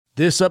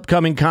This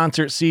upcoming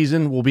concert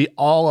season will be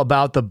all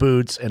about the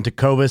boots, and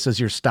Tecovas is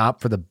your stop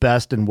for the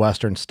best in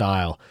Western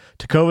style.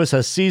 Tecovas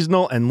has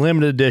seasonal and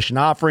limited edition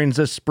offerings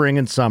this spring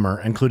and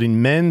summer,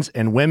 including men's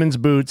and women's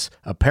boots,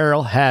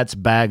 apparel, hats,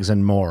 bags,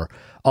 and more.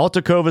 All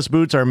Tecovas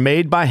boots are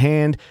made by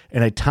hand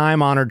in a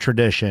time-honored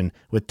tradition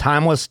with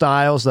timeless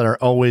styles that are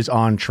always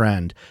on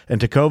trend. And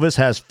Tecovas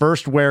has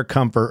first wear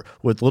comfort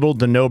with little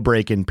to no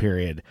break-in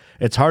period.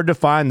 It's hard to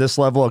find this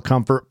level of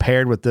comfort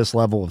paired with this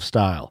level of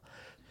style.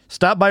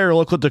 Stop by your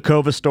local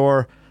Tecovas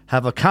store,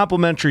 have a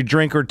complimentary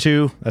drink or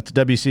two, that's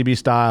WCB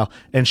style,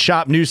 and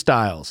shop new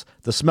styles.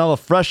 The smell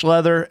of fresh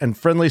leather and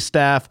friendly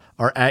staff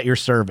are at your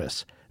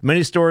service.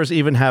 Many stores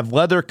even have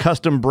leather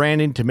custom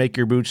branding to make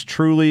your boots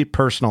truly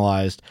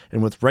personalized.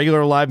 And with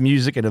regular live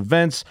music and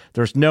events,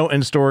 there's no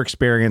in-store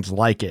experience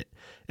like it.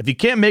 If you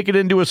can't make it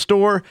into a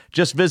store,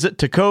 just visit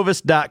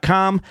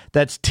tecovas.com.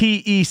 That's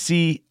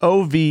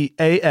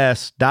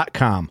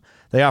TECOVAS.com.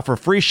 They offer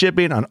free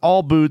shipping on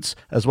all boots,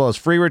 as well as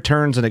free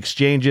returns and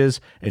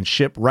exchanges, and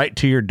ship right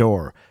to your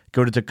door.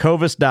 Go to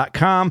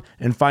tecovas.com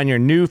and find your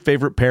new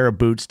favorite pair of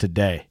boots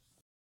today.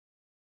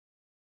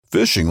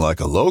 Fishing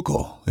like a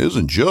local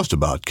isn't just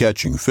about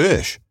catching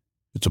fish.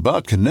 It's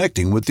about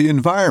connecting with the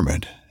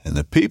environment and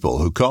the people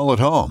who call it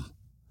home.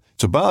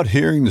 It's about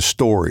hearing the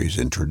stories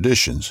and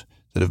traditions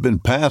that have been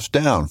passed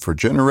down for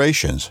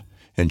generations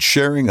and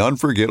sharing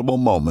unforgettable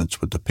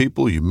moments with the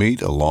people you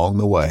meet along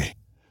the way.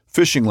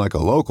 Fishing like a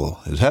local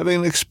is having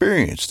an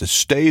experience that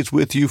stays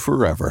with you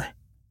forever.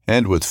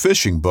 And with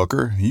Fishing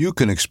Booker, you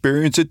can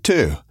experience it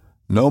too,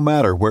 no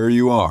matter where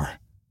you are.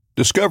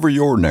 Discover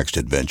your next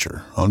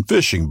adventure on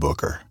Fishing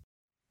Booker.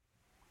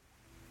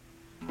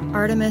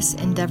 Artemis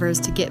endeavors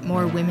to get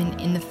more women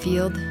in the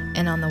field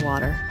and on the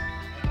water,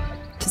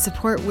 to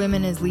support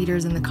women as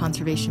leaders in the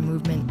conservation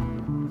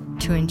movement,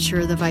 to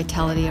ensure the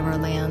vitality of our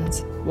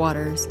lands,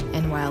 waters,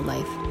 and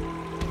wildlife.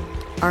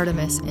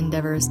 Artemis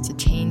endeavors to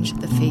change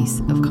the face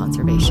of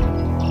conservation.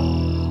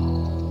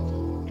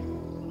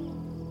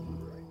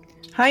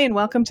 Hi, and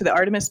welcome to the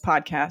Artemis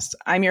Podcast.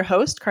 I'm your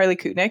host, Carly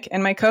Kutnick,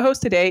 and my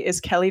co-host today is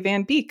Kelly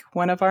Van Beek,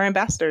 one of our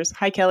ambassadors.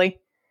 Hi, Kelly.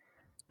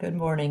 Good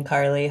morning,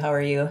 Carly. How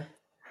are you?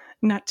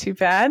 Not too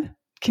bad.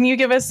 Can you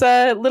give us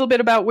a little bit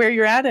about where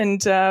you're at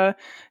and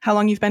how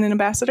long you've been an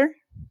ambassador?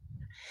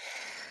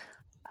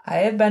 I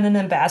have been an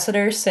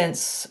ambassador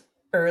since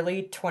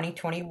early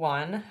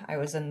 2021. I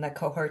was in the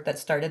cohort that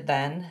started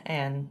then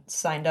and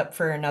signed up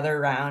for another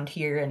round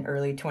here in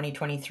early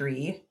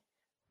 2023.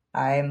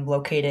 I'm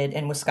located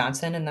in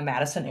Wisconsin in the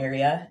Madison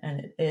area,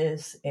 and it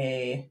is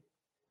a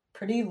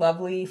pretty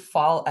lovely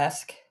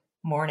fall-esque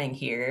morning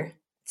here.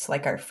 It's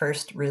like our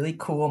first really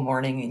cool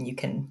morning, and you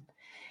can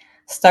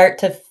start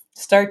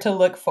to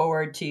look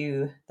forward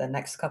to the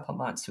next couple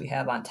months we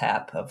have on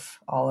tap of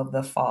all of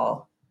the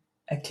fall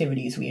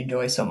activities we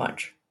enjoy so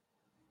much.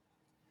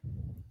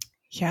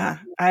 Yeah,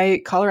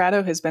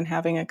 Colorado has been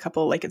having a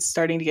couple, like it's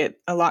starting to get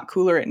a lot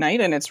cooler at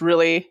night, and it's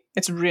really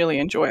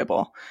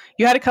enjoyable.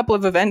 You had a couple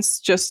of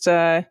events just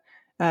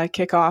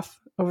kick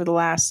off over the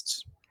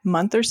last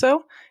month or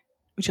so.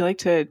 Would you like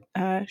to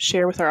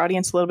share with our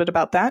audience a little bit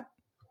about that?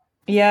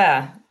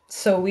 Yeah,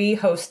 so we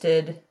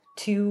hosted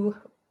 2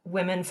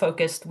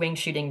 women-focused wing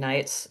shooting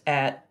nights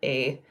at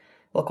a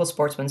local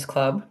sportsman's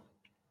club.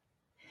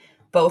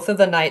 Both of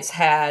the nights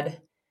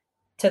had,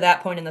 to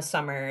that point in the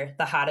summer,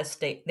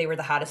 they were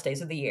the hottest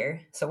days of the year.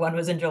 So one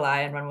was in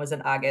July and one was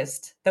in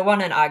August. The one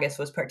in August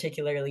was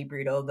particularly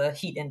brutal. The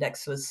heat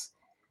index was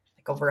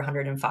like over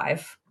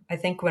 105, I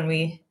think, when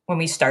we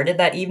started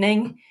that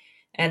evening.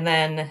 And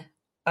then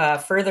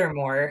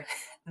furthermore,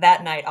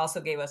 that night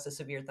also gave us a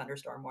severe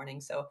thunderstorm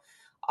warning. So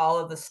all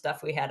of the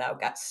stuff we had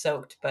out got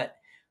soaked, but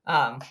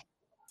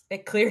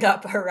it cleared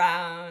up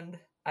around,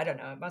 I don't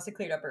know, it must have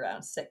cleared up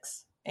around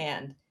 6.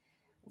 And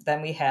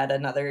then we had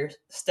another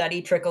steady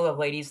trickle of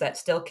ladies that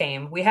still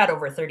came. We had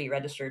over 30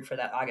 registered for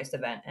that August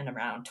event and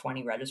around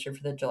 20 registered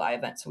for the July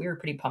event. So we were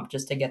pretty pumped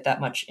just to get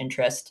that much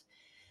interest.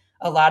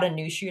 A lot of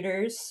new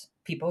shooters,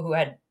 people who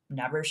had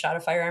never shot a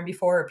firearm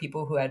before, or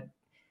people who had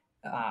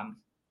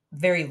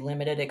very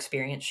limited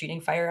experience shooting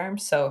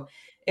firearms. So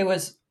it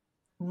was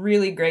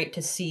really great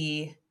to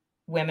see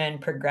women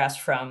progress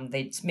from,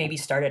 they maybe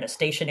started a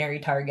stationary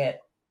target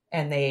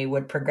and they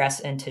would progress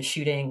into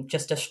shooting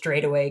just a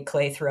straightaway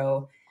clay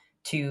throw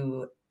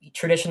to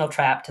traditional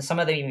trap, to some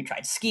of them even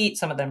tried skeet,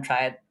 some of them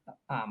tried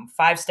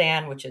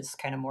 5-stand, which is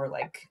kind of more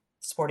like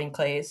sporting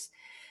clays.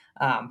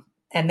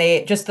 And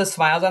they just, the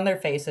smiles on their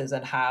faces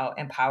and how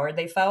empowered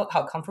they felt,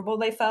 how comfortable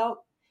they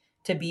felt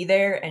to be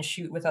there and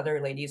shoot with other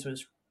ladies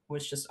was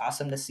just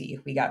awesome to see.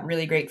 We got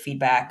really great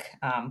feedback.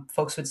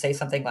 Folks would say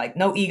something like,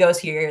 no egos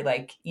here.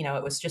 Like, you know,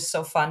 it was just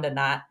so fun to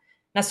not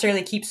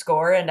necessarily keep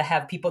score and to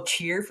have people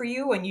cheer for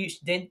you when you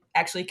did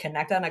actually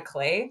connect on a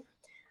clay.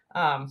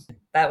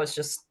 That was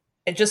just,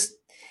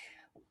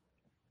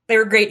 they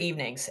were great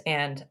evenings.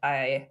 And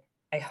I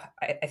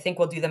think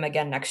we'll do them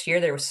again next year.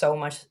 There was so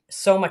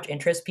much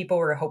interest. People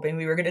were hoping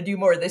we were going to do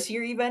more this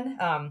year even.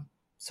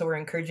 So we're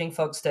encouraging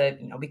folks to,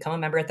 you know, become a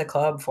member at the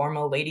club, form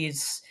a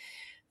ladies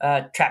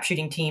trap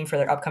shooting team for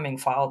their upcoming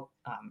fall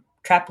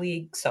trap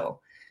league. So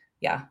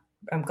yeah,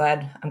 I'm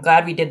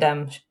glad we did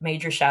them.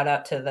 Major shout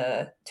out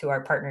to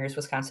our partners,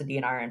 Wisconsin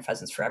DNR and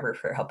Pheasants Forever,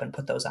 for helping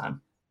put those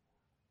on.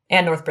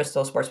 And North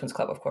Bristol Sportsman's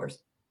Club, of course.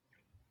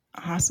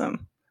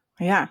 Awesome.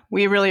 Yeah,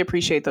 we really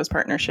appreciate those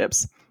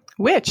partnerships,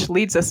 which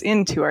leads us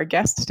into our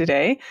guest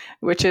today,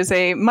 which is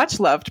a much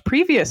loved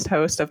previous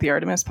host of the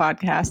Artemis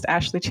podcast,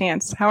 Ashley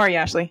Chance. How are you,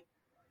 Ashley?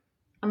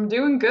 I'm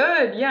doing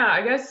good. Yeah,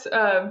 I guess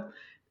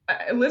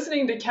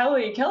listening to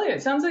Kelly,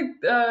 it sounds like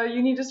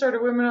you need to start a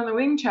Women on the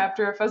Wing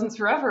chapter of Pheasants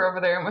Forever over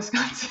there in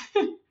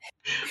Wisconsin,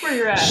 where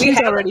you're at. She's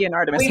already an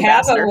Artemis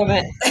ambassador.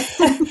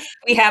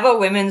 We have a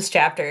women's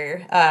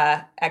chapter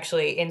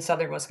actually in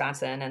southern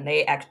Wisconsin, and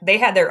they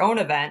had their own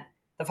event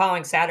the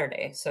following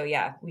Saturday. So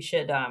yeah, we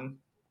should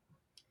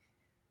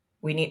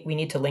we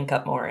need to link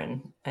up more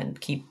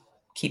and keep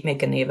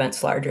making the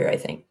events larger, I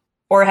think,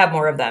 or have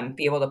more of them,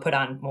 be able to put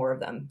on more of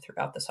them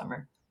throughout the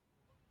summer.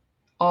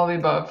 All the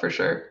above, for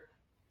sure.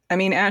 I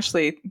mean,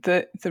 Ashley,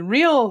 the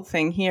real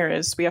thing here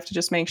is we have to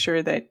just make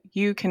sure that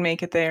you can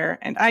make it there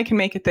and I can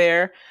make it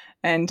there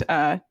and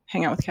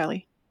hang out with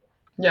Kelly.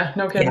 Yeah,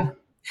 no kidding. Yeah.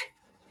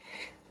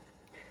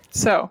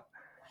 So,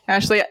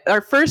 Ashley,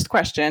 our first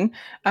question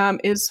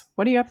is,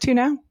 what are you up to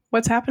now?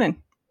 What's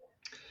happening?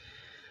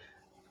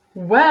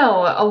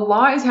 Well, a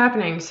lot is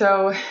happening.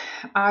 So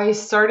I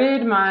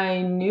started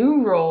my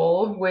new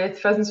role with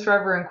Pheasants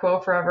Forever and Quail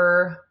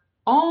Forever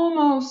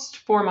almost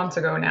 4 months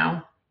ago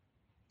now.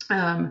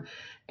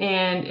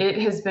 And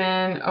it has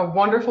been a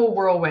wonderful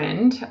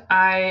whirlwind.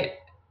 I've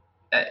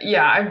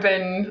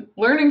been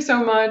learning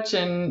so much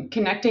and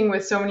connecting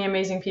with so many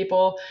amazing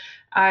people.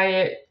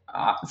 I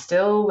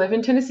still live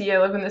in Tennessee. I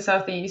live in the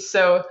Southeast,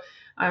 so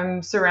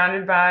I'm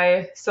surrounded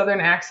by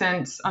Southern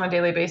accents on a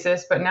daily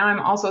basis, but now I'm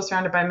also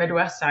surrounded by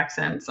Midwest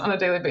accents on a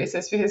daily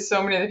basis because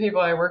so many of the people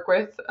I work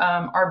with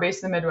are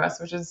based in the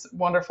Midwest, which is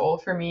wonderful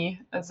for me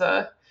as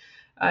a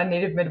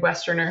native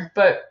Midwesterner.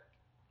 But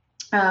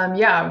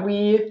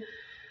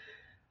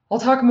I'll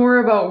talk more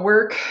about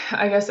work,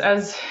 I guess,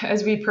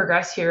 as we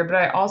progress here. But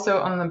I also,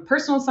 on the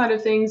personal side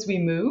of things, we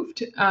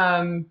moved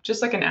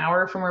just like an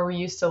hour from where we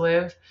used to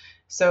live.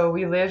 So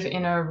we live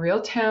in a real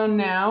town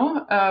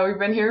now. We've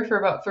been here for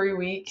about 3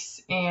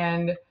 weeks,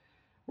 and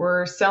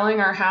we're selling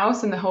our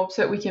house in the hopes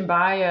that we can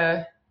buy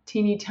a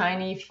teeny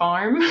tiny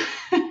farm.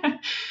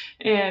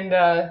 And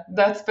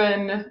that's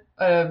been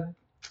an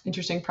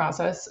interesting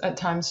process, at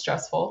times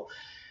stressful.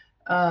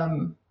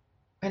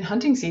 And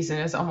hunting season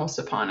is almost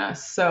upon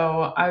us.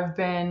 So I've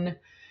been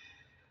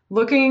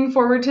looking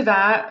forward to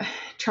that,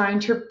 trying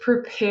to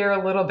prepare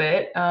a little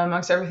bit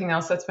amongst everything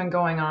else that's been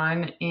going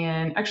on.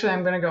 And actually,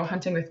 I'm going to go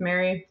hunting with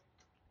Mary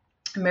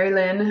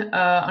Lynn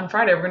on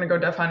Friday. We're going to go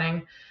dove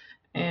hunting,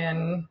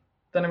 and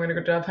then I'm going to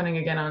go dove hunting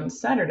again on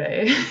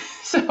Saturday.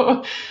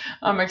 So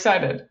I'm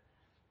excited.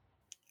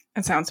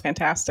 That sounds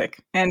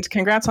fantastic. And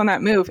congrats on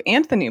that move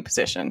and the new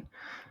position.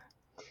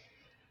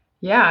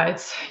 Yeah,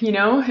 it's,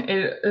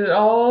 it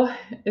all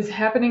is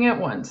happening at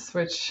once,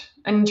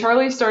 and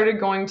Charlie started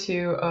going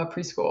to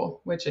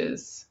preschool, which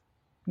is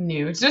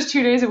new. It's just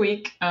 2 days a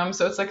week.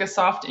 So it's like a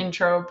soft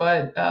intro,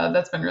 but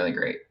that's been really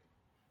great.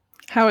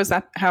 How is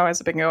that? How has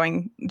it been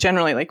going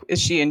generally? Like,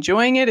 is she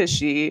enjoying it? Does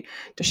she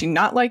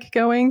not like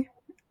going?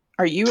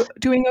 Are you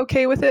doing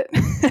okay with it? Yeah,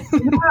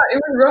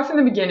 it was rough in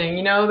the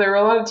beginning. There were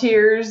a lot of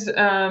tears,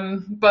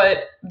 but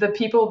the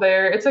people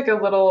there, it's like a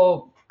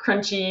little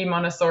crunchy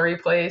Montessori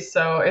place,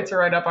 so it's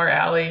right up our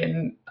alley,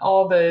 and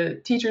all the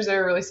teachers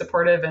there are really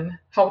supportive and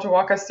helped to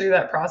walk us through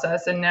that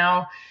process. And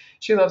now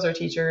she loves our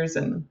teachers,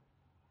 and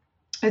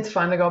it's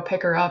fun to go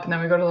pick her up, and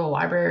then we go to the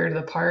library or to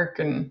the park,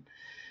 and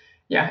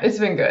yeah, it's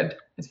been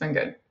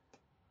good.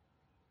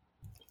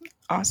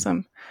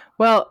 Awesome.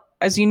 Well,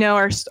 as you know,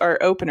 our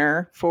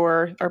opener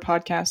for our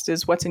podcast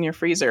is what's in your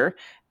freezer.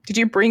 Did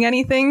you bring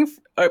anything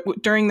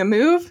during the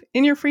move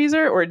in your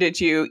freezer, or did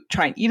you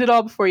try and eat it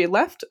all before you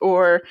left,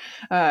 or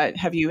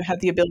have you had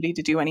the ability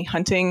to do any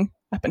hunting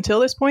up until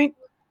this point,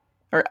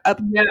 or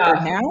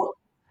now?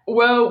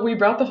 Well, we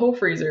brought the whole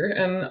freezer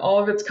and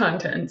all of its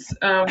contents,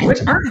 which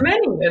aren't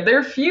many.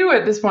 They're few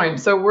at this point.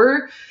 So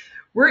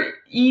we're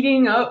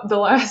eating up the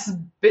last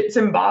bits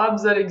and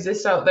bobs that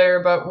exist out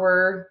there, but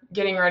we're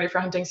getting ready for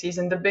hunting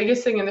season. The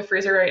biggest thing in the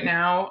freezer right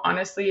now,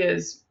 honestly,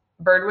 is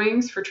bird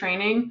wings for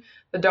training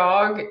the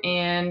dog,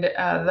 and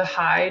the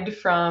hide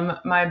from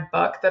my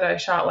buck that I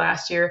shot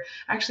last year.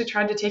 I actually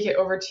tried to take it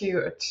over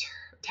to a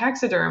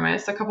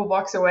taxidermist a couple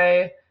blocks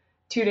away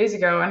 2 days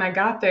ago, and I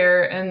got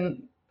there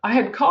and I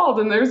had called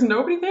and there was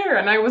nobody there,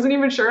 and I wasn't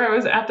even sure I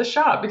was at the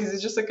shop because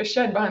it's just like a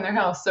shed behind their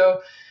house. So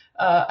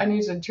I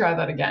need to try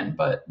that again,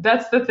 but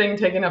that's the thing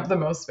taking up the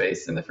most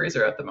space in the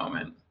freezer at the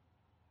moment.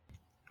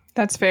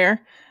 That's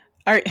fair.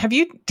 All right, have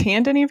you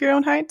tanned any of your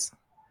own hides?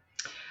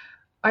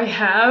 I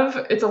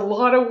have. It's a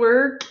lot of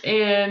work,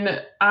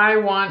 and I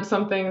want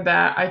something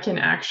that I can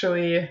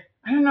actually,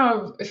 I don't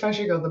know if I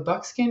should go the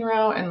buckskin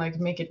route and like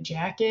make it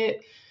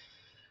jacket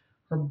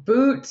or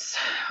boots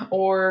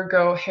or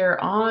go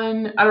hair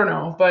on. I don't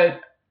know,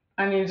 but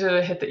I need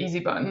to hit the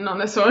easy button on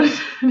this one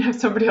and have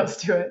somebody else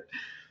do it.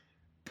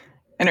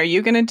 And are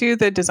you going to do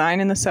the design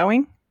and the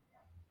sewing?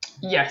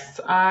 Yes,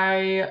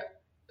 I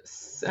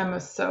am a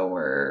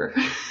sewer.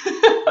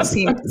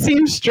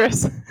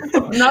 Seamstress.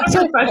 Not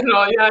a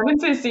professional. Yeah, I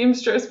didn't say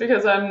seamstress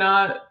because I'm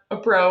not a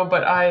pro,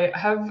 but I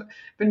have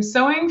been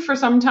sewing for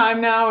some time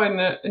now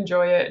and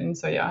enjoy it. And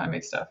so, yeah, I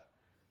make stuff.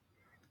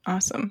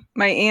 Awesome.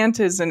 My aunt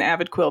is an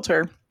avid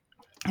quilter,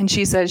 and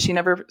she says she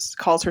never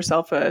calls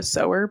herself a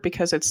sewer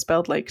because it's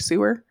spelled like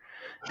sewer.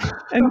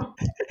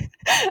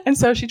 And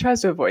so she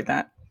tries to avoid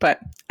that. But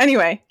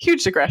anyway,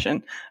 huge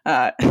digression.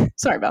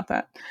 Sorry about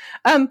that.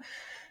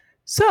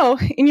 So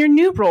in your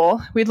new role,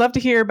 we'd love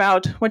to hear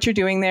about what you're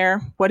doing there,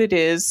 what it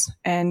is,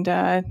 and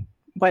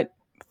what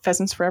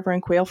Pheasants Forever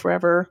and Quail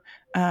Forever,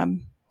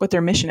 what their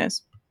mission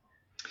is.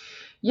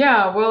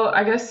 Yeah, well,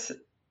 I guess,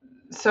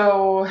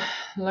 so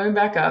let me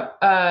back up.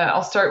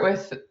 I'll start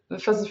with the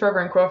Pheasants Forever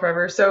and Quail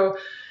Forever. So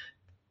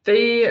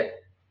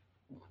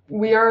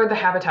we are the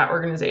habitat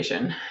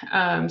organization.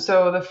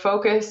 So the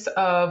focus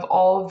of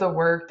all of the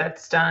work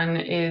that's done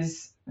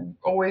is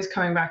always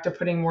coming back to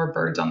putting more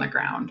birds on the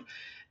ground.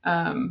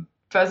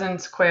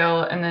 Pheasants,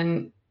 quail, and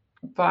then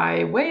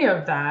by way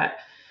of that,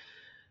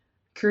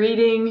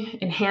 creating,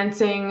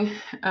 enhancing,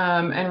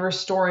 and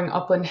restoring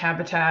upland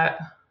habitat,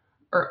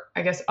 or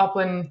I guess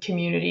upland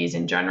communities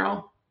in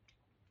general.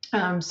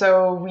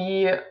 So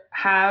we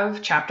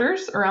have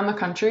chapters around the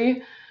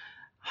country.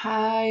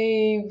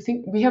 I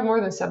think we have more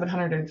than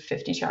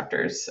 750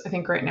 chapters, I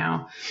think, right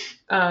now.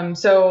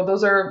 So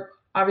those are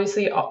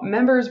obviously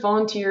members,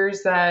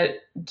 volunteers that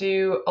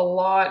do a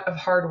lot of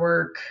hard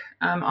work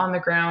on the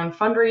ground,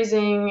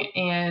 fundraising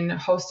and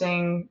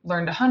hosting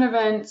Learn to Hunt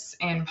events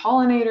and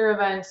pollinator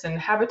events and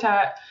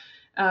habitat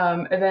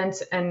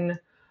events. And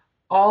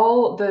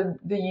all the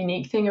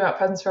unique thing about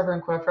Pheasants Forever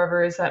and Quail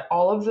Forever is that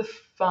all of the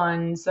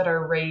funds that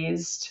are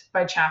raised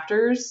by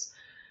chapters,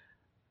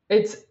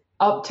 it's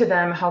up to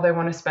them how they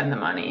want to spend the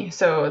money.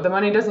 So the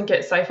money doesn't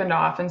get siphoned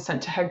off and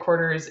sent to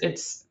headquarters.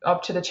 It's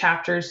up to the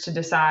chapters to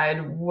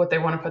decide what they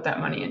want to put that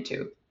money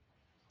into,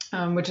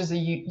 which is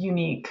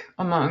unique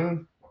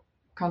among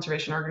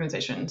conservation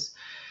organizations.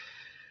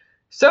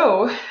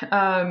 So,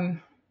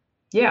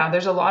 yeah,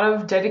 there's a lot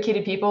of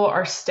dedicated people.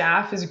 Our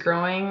staff is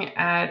growing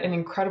at an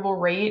incredible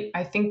rate.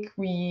 I think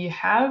we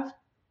have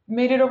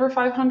made it over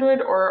 500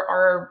 or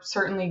are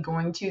certainly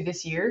going to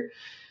this year.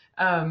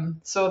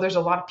 So there's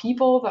a lot of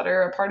people that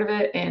are a part of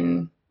it,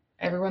 and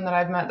everyone that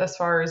I've met thus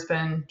far has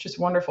been just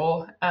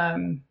wonderful.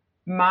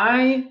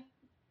 My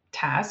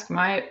task,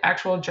 my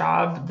actual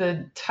job,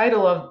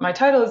 my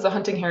title is the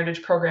Hunting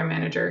Heritage Program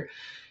Manager.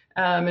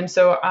 And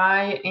so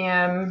I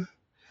am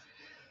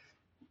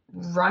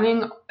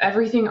running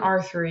everything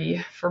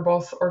R3 for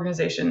both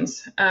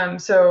organizations.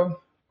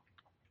 So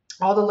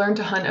all the Learn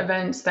to Hunt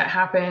events that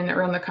happen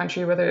around the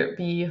country, whether it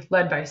be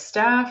led by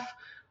staff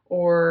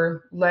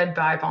or led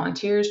by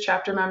volunteers,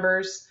 chapter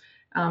members,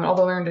 all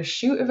the Learn to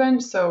Shoot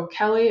events. So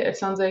Kelly, it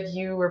sounds like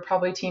you were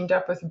probably teamed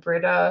up with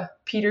Britta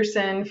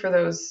Peterson for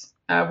those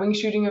wing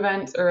shooting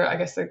events, or I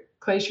guess the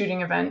clay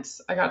shooting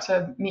events. I got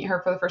to meet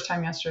her for the first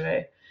time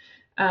yesterday.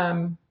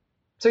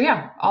 So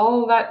yeah,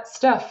 all that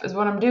stuff is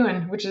what I'm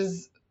doing, which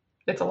is,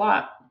 it's a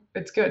lot.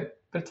 It's good,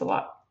 but it's a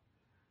lot.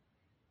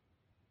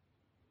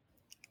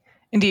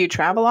 And do you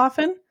travel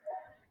often?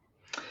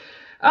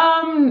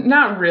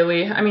 Not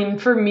really. I mean,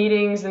 for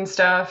meetings and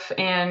stuff,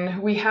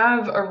 and we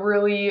have a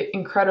really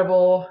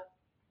incredible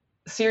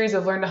series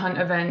of Learn to Hunt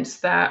events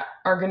that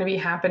are going to be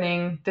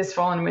happening this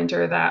fall and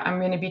winter that I'm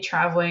going to be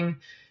traveling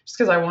just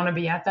because I want to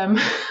be at them.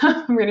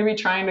 I'm going to be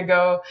trying to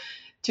go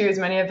to as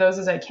many of those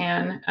as I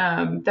can.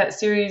 That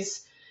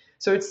series,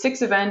 so it's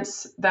 6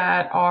 events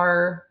that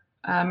are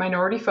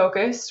minority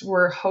focused.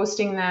 We're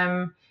hosting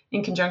them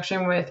in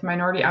conjunction with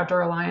Minority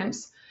Outdoor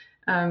Alliance.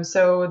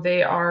 So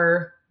they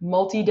are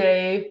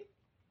multi-day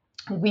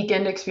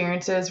weekend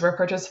experiences where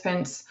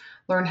participants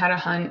learn how to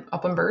hunt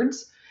upland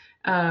birds.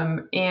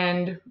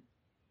 And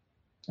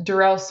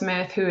Darrell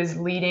Smith, who is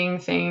leading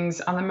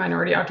things on the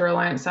Minority Outdoor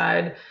Alliance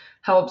side,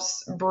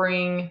 helps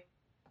bring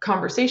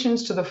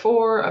conversations to the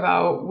fore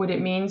about what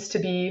it means to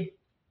be,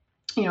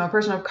 a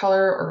person of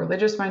color or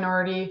religious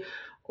minority,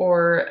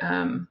 or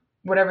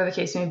whatever the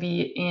case may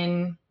be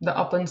in the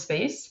upland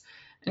space.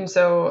 And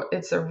so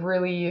it's a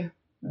really,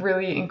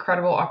 really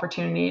incredible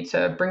opportunity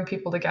to bring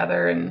people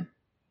together and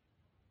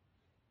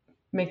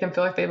make them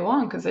feel like they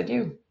belong, because they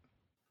do.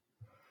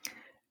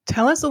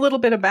 Tell us a little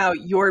bit about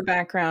your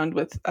background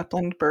with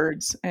upland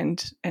birds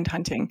and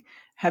hunting.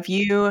 Have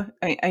you,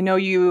 I know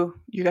you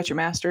got your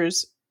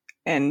master's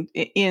and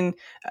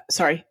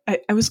sorry,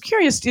 I was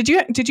curious, did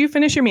you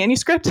finish your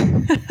manuscript?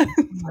 Oh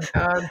my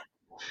God.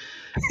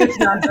 It's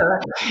not good.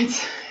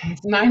 It's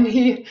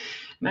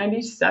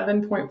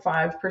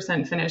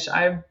 97.5% finished.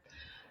 I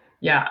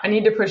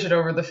need to push it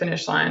over the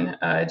finish line.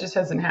 It just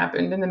hasn't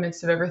happened in the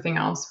midst of everything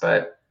else,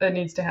 but it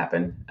needs to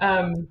happen.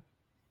 My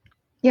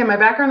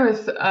background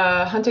with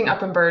hunting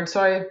upland birds.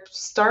 So I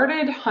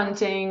started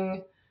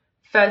hunting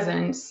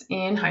pheasants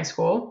in high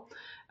school.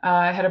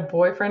 I had a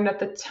boyfriend at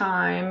the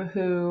time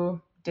who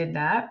did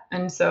that.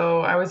 And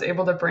so I was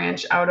able to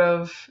branch out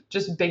of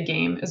just big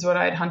game is what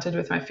I had hunted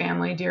with my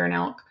family, deer and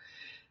elk.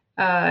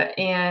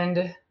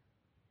 And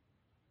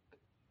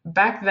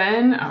back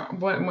then,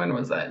 when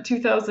was that?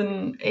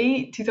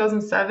 2008,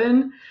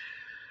 2007.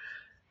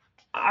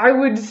 I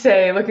would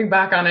say, looking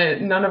back on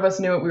it, none of us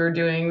knew what we were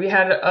doing. We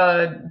had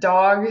a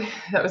dog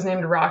that was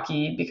named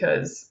Rocky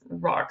because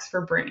rocks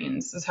for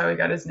brains is how he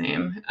got his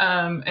name.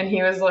 And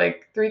he was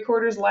like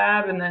 3/4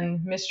 lab and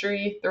then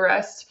mystery the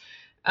rest.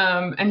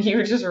 And he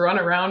would just run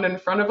around in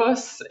front of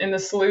us in the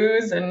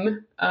sloughs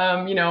and,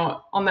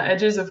 on the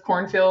edges of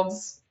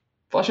cornfields,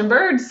 flushing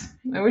birds.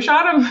 And we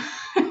shot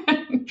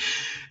him.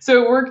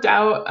 So it worked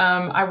out.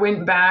 I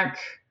went back,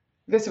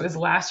 I guess it was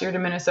last year, to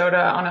Minnesota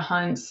on a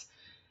hunt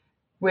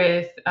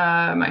with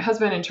my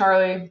husband and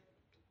Charlie.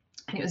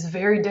 And it was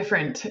very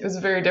different. It was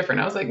very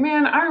different. I was like,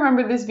 man, I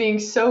remember this being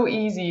so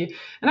easy.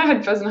 And I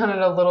had pheasant hunted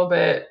a little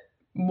bit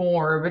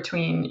more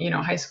between,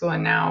 high school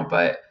and now,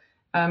 but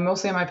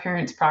mostly on my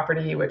parents'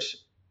 property, which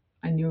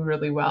I knew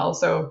really well.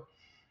 So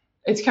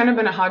it's kind of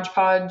been a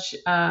hodgepodge.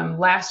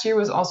 Last year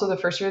was also the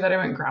first year that I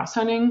went grouse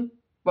hunting.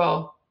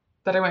 Well,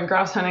 that I went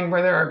grouse hunting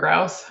where there are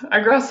grouse.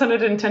 I grouse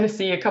hunted in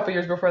Tennessee a couple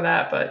years before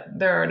that, but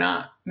there are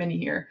not many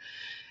here.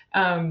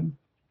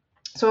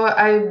 So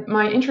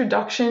my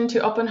introduction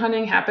to upland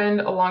hunting happened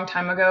a long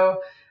time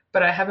ago,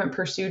 but I haven't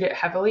pursued it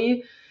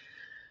heavily.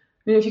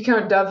 I mean, if you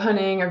count dove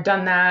hunting, I've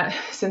done that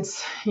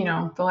since,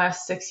 the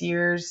last 6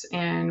 years,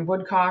 and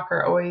woodcock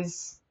are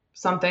always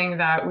something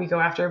that we go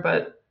after,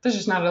 but there's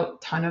just not a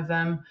ton of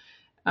them.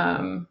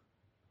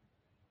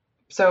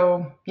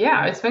 So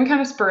yeah, it's been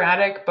kind of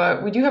sporadic,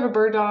 but we do have a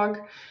bird dog.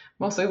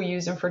 Mostly we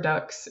used him for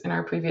ducks in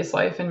our previous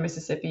life in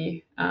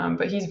Mississippi,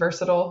 but he's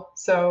versatile.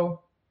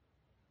 So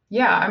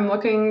yeah, I'm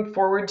looking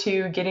forward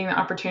to getting the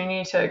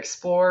opportunity to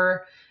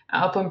explore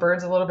upland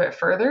birds a little bit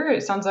further.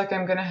 It sounds like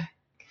I'm going to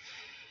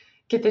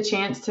get the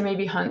chance to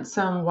maybe hunt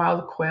some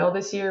wild quail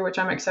this year, which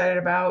I'm excited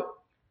about.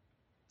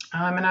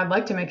 And I'd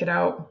like to make it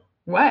out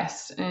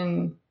west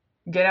and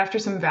get after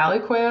some valley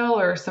quail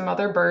or some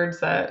other birds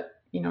that,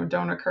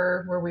 don't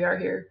occur where we are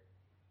here.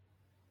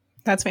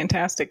 That's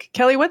fantastic.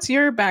 Kelly, what's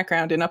your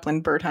background in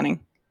upland bird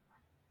hunting?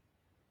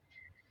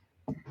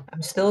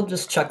 I'm still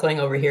just chuckling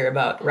over here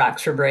about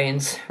rocks for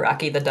brains,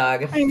 Rocky the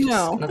dog. I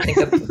know.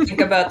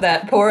 Think about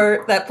that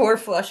poor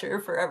flusher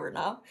forever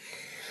now.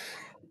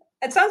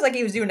 It sounds like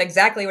he was doing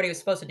exactly what he was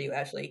supposed to do,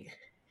 Ashley.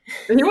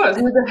 He was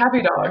a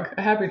happy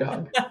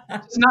dog,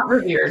 just not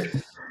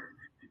revered.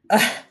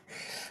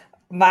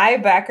 My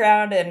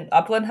background in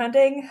upland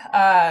hunting,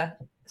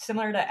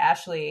 similar to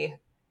Ashley,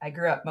 I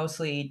grew up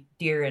mostly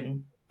deer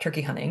and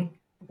turkey hunting,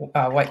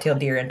 white-tailed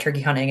deer and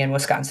turkey hunting in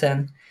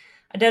Wisconsin.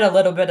 I did a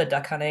little bit of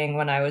duck hunting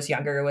when I was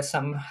younger with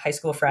some high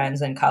school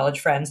friends and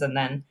college friends, and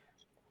then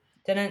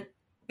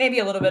maybe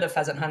a little bit of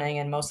pheasant hunting,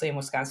 and mostly in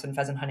Wisconsin,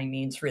 pheasant hunting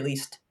means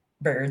released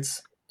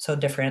birds, so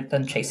different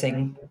than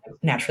chasing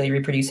naturally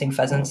reproducing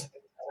pheasants,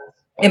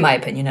 in my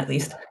opinion, at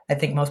least. I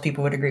think most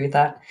people would agree with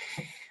that.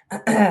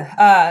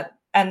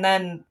 And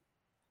then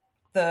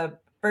the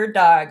bird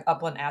dog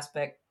upland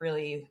aspect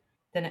really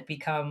didn't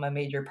become a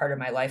major part of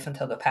my life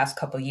until the past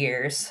couple of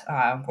years,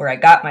 where I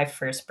got my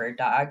first bird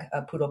dog,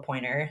 a poodle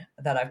pointer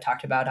that I've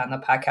talked about on the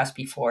podcast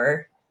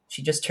before.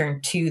 She just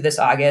turned 2 this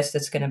August.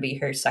 It's going to be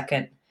her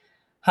second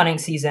hunting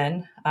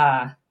season.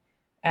 And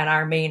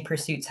our main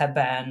pursuits have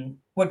been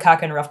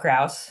woodcock and rough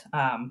grouse.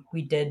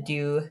 We did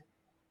do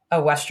a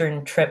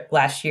Western trip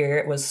last year.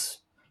 It was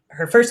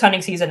her first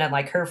hunting season and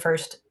like her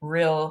first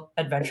real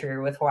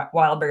adventure with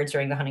wild birds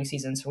during the hunting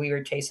season. So we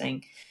were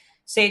chasing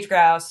sage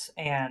grouse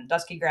and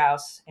dusky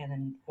grouse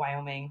in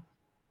Wyoming.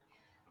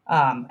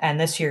 And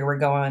this year we're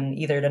going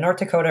either to North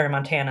Dakota or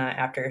Montana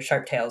after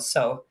sharptails.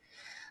 So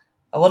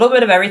a little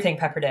bit of everything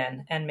peppered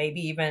in, and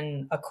maybe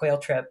even a quail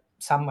trip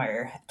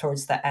somewhere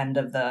towards the end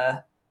of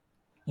the,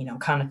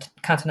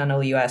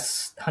 continental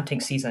U.S.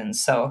 hunting season.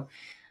 So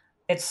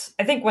I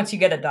think once you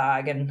get a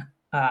dog and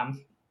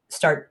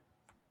start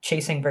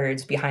chasing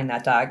birds behind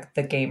that dog,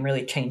 the game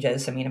really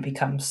changes. I mean, it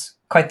becomes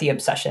quite the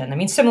obsession. I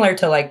mean, similar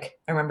to I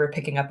remember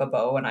picking up a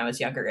bow when I was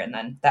younger, and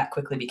then that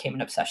quickly became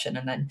an obsession.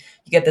 And then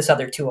you get this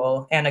other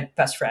tool and a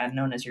best friend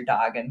known as your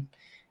dog, and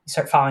you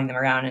start following them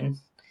around and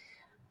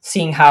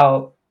seeing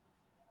how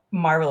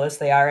marvelous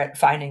they are at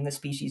finding the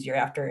species you're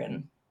after.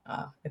 And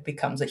it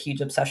becomes a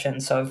huge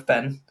obsession. So I've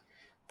been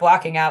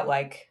blocking out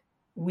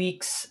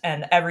weeks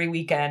and every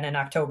weekend in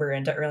October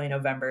into early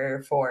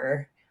November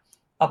for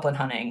upland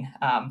hunting,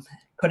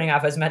 putting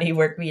off as many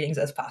work meetings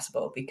as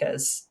possible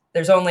because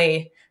there's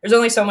only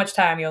so much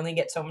time. You only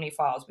get so many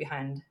falls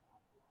behind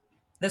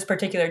this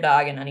particular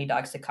dog and any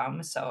dogs to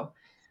come. So,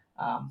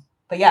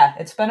 but yeah,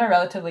 it's been a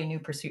relatively new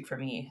pursuit for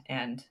me,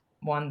 and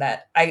one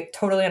that I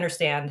totally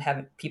understand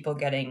people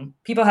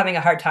having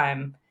a hard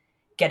time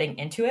getting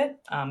into it.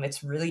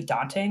 It's really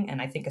daunting.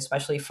 And I think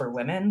especially for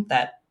women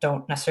that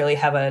don't necessarily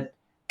have a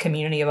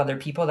community of other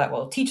people that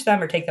will teach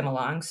them or take them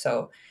along.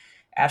 So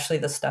Ashley,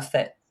 the stuff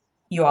that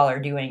you all are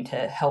doing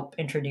to help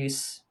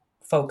introduce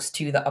folks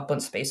to the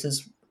upland space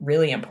is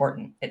really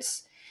important.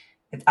 It's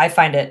I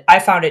found it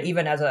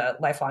even as a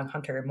lifelong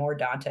hunter more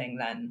daunting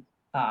than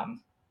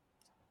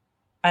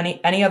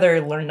any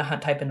other learn to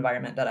hunt type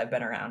environment that I've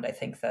been around. I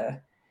think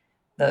the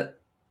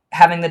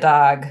having the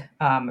dog,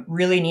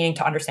 really needing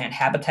to understand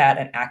habitat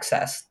and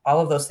access, all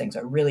of those things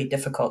are really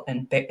difficult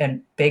and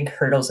big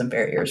hurdles and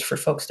barriers for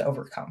folks to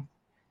overcome.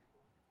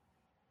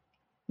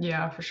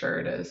 Yeah, for sure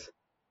it is.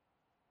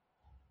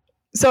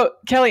 So,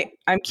 Kelly,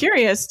 I'm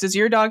curious, does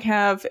your dog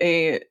have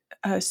a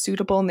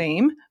suitable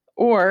name,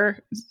 or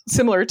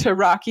similar to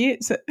Rocky,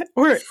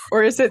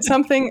 or is it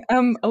something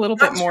a little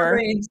bit more?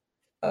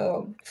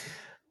 Oh,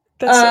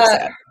 that's so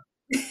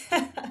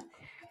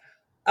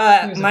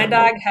sad. My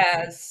dog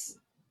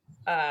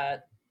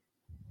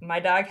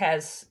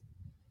has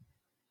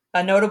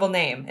a notable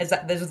name. Was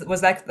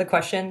that the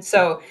question?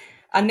 So,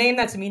 a name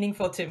that's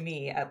meaningful to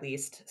me, at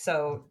least.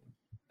 So,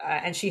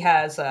 and she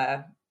has,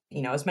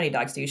 as many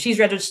dogs do. She's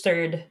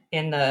registered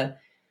in the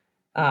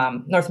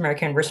North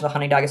American Versatile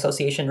Hunting Dog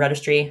Association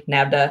registry,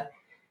 NAVDA.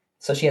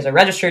 So she has a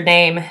registered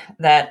name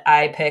that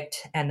I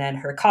picked, and then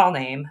her call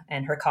name.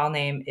 And her call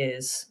name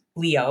is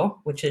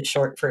Leo, which is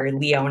short for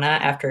Leona,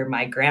 after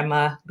my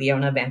grandma,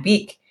 Leona Van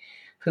Beek,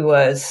 who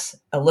was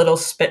a little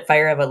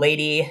spitfire of a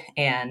lady.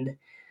 And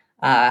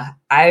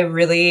I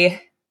really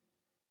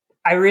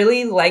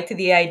liked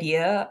the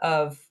idea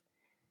of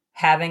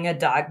having a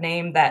dog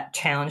name that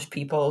challenged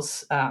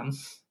people's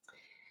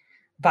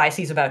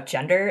biases about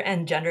gender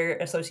and gender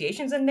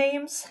associations in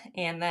names.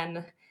 And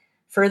then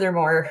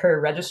furthermore, her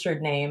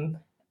registered name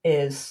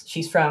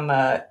she's from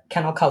a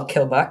kennel called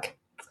Killbuck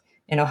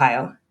in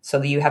Ohio.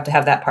 So you have to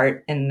have that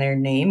part in their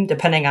name,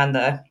 depending on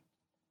how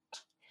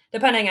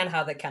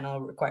the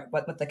kennel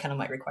what the kennel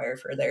might require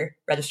for their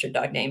registered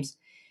dog names.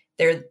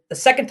 They're the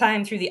second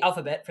time through the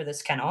alphabet for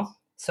this kennel.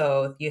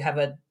 So you have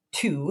a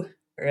 2,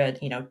 or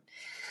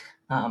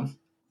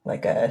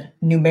like a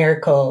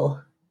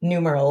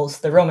numerals,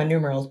 the Roman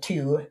numeral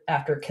 2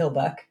 after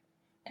Killbuck.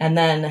 And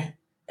then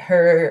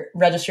her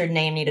registered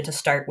name needed to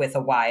start with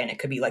a Y, and it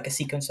could be like a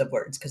sequence of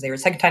words because they were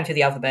second time through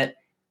the alphabet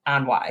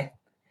on Y.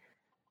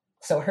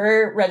 So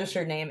her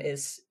registered name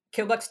is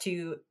Killbuck's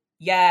 2,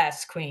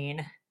 yes,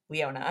 Queen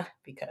Leona,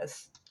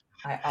 because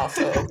I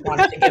also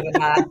wanted to give a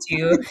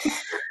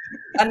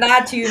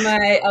nod to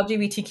my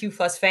LGBTQ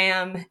plus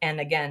fam, and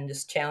again,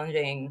 just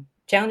challenging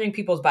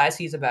people's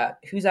biases about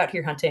who's out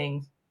here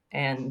hunting.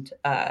 And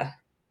the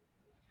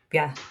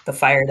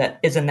fire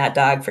that is in that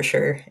dog for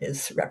sure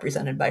is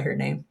represented by her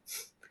name.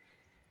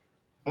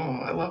 Oh,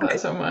 I love that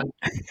so much.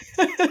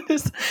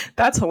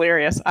 That's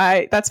hilarious.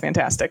 That's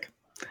fantastic.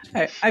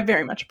 I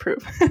very much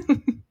approve.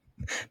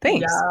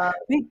 Thanks. Yeah.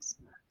 Thanks.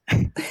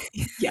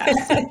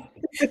 Yes.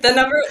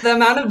 The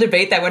amount of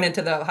debate that went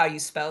into how you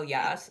spell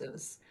yes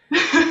was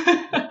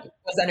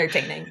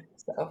entertaining.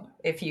 So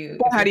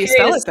how do you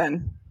spell it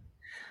then?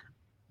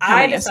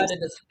 I decided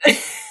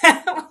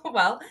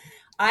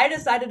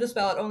to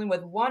spell it only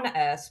with one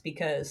S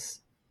because,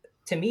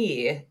 to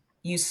me,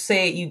 you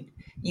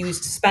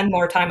spend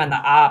more time on the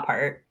ah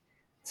part,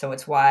 so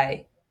it's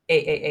why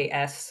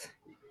AAAS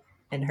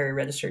in her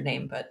registered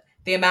name. But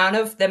the amount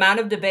of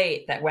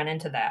debate that went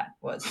into that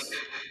was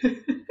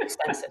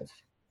extensive.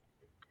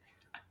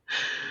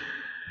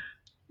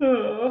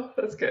 Oh,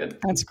 that's good.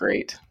 That's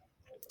great.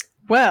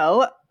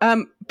 Well,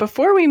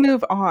 before we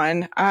move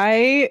on,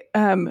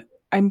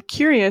 I'm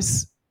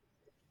curious,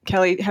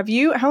 Kelly,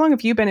 how long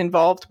have you been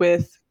involved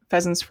with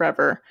Pheasants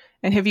Forever?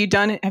 And have you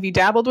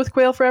dabbled with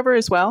Quail Forever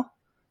as well?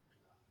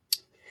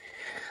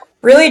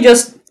 Really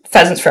just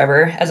Pheasants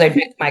Forever, as I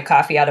drank my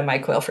coffee out of my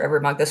Quail Forever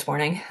mug this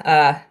morning.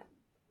 A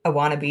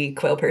wannabe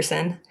quail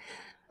person.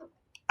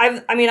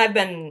 I've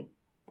been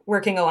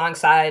working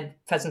alongside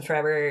Pheasants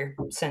Forever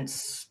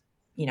since,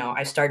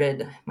 I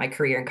started my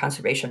career in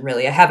conservation.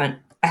 Really, I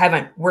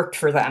haven't worked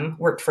for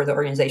the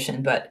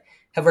organization, but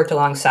have worked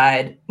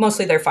alongside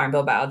mostly their farm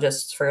bill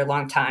biologists for a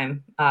long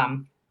time.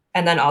 And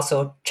then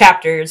also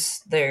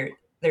chapters.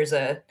 There's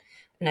an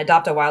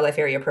Adopt a Wildlife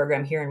Area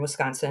program here in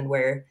Wisconsin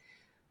where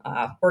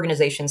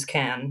organizations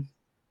can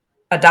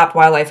adopt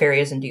wildlife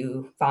areas and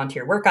do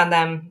volunteer work on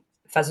them.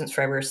 Pheasants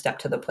Forever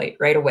stepped to the plate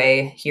right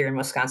away here in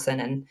Wisconsin,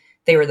 and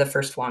they were the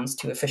first ones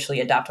to officially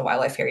adopt a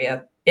wildlife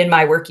area in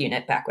my work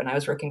unit back when I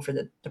was working for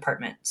the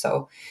department.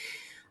 So,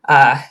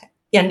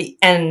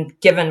 and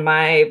given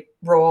my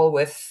role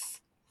with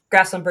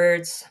grassland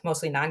birds,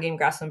 mostly non-game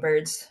grassland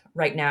birds,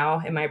 right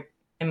now in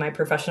my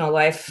professional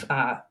life,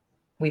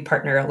 we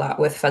partner a lot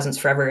with Pheasants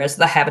Forever as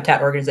the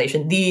habitat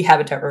organization,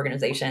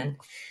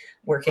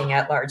 working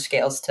at large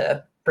scales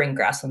to bring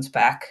grasslands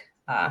back.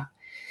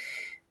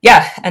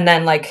 And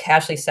then like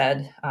Ashley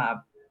said,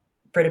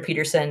 Britta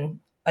Peterson,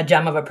 a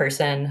gem of a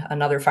person,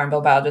 another farm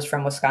bill biologist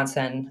from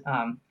Wisconsin,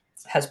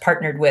 has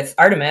partnered with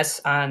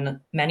Artemis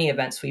on many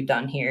events we've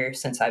done here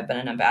since I've been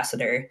an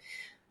ambassador.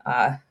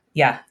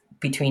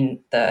 Between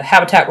the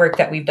habitat work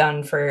that we've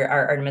done for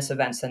our Artemis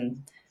events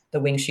and the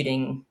wing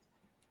shooting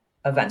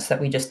events that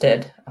we just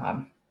did,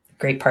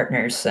 great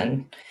partners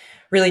and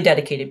really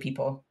dedicated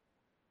people.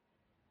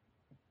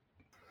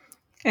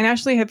 And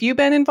Ashley, have you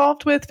been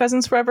involved with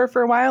Pheasants Forever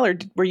for a while, or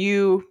were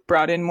you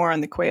brought in more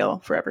on the Quail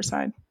Forever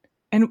side?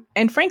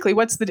 And frankly,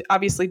 what's the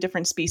obviously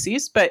different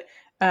species, but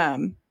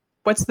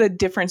what's the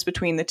difference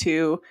between the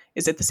two?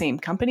 Is it the same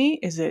company?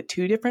 Is it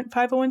two different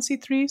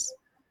 501c3s?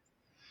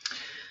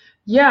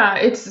 Yeah,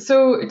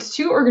 it's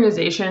two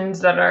organizations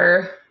that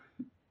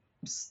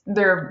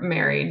they're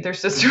married. They're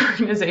sister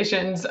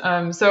organizations.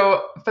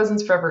 So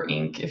Pheasants Forever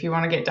Inc., if you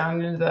want to get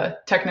down into the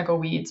technical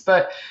weeds.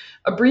 But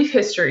a brief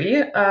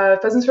history.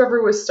 Pheasants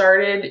Forever was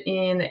started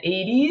in the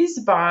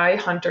 80s by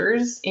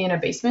hunters in a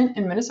basement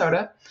in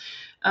Minnesota.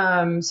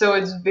 So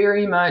it's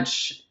very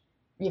much,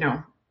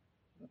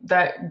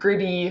 that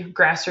gritty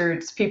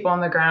grassroots, people on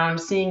the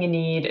ground seeing a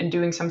need and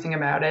doing something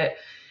about it.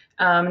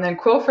 And then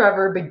Quail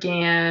Forever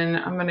began,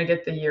 I'm going to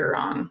get the year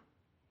wrong.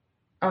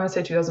 I want to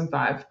say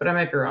 2005, but I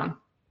might be wrong.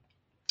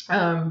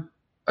 A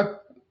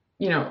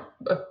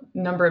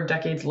number of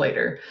decades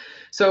later.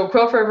 So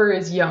Quail Forever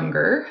is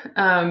younger,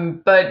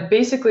 but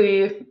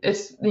basically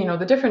it's,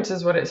 the difference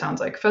is what it sounds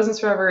like. Pheasants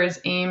Forever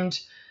is aimed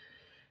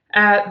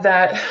at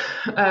that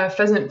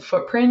pheasant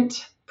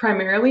footprint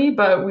primarily,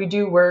 but we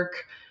do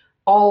work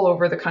all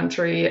over the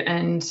country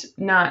and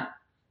not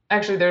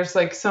actually there's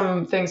like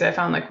some things I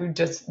found like we've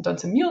just done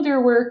some mule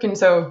deer work. And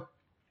so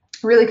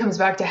it really comes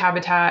back to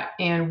habitat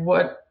and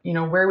what,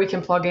 where we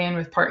can plug in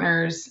with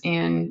partners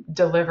and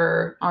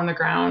deliver on the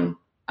ground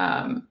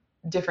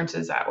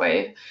differences that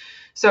way.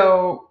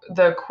 So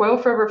the Quail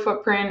Forever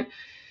footprint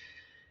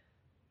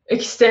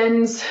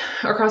extends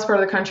across part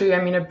of the country.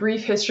 I mean, a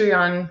brief history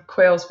on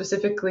quail,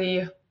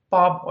 specifically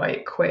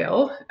bobwhite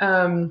quail,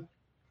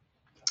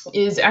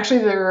 is actually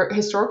their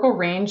historical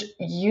range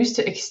used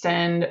to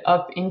extend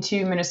up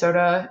into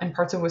Minnesota and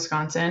parts of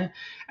Wisconsin.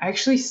 I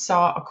actually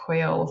saw a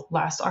quail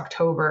last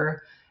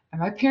October at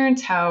my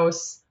parents'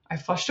 house. I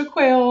flushed a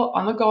quail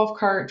on the golf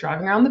cart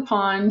driving around the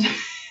pond.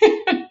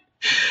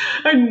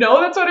 I know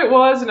that's what it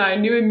was, and I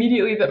knew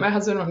immediately that my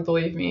husband wouldn't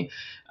believe me.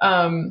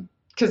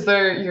 Because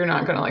you're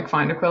not going to like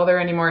find a quail there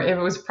anymore. It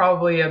was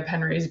probably a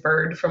pen-raised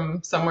bird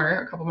from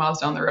somewhere a couple miles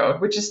down the road,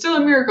 which is still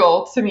a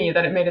miracle to me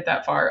that it made it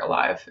that far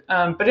alive.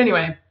 But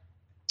anyway,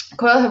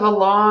 quail have a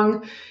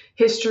long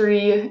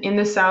history in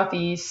the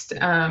Southeast,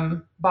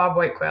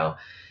 bobwhite quail,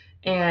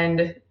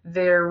 and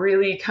they're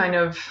really kind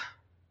of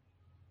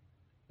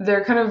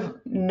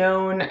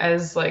known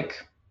as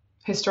like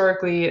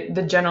historically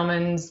the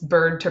gentleman's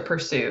bird to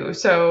pursue.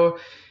 So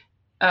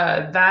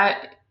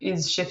that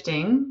is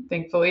shifting,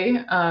 thankfully.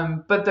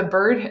 But the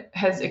bird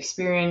has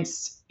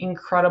experienced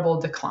incredible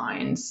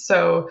declines.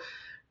 So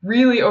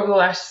really over the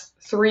last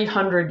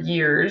 300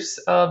 years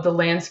of the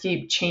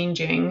landscape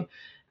changing,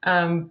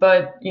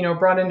 but,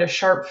 brought into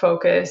sharp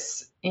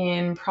focus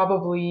in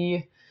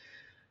probably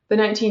the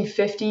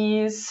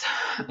 1950s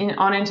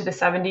on into the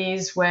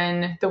 70s,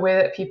 when the way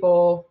that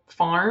people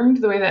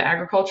farmed, the way that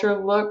agriculture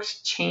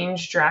looked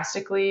changed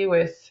drastically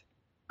with,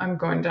 I'm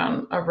going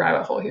down a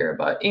rabbit hole here,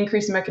 but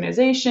increased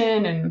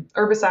mechanization and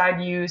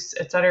herbicide use,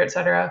 et cetera, et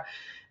cetera.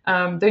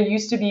 There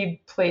used to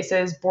be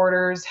places,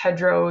 borders,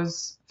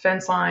 hedgerows,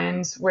 fence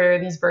lines where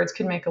these birds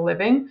could make a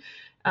living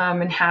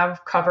and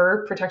have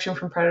cover, protection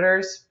from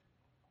predators.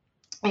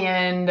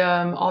 And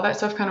all that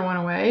stuff kind of went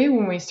away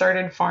when we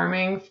started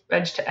farming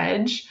edge to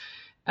edge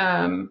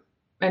and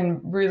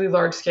really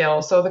large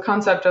scale. So the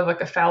concept of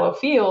like a fallow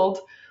field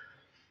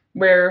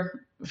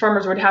where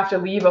farmers would have to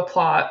leave a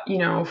plot,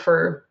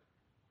 for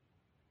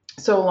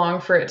so long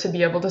for it to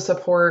be able to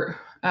support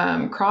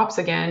crops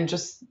again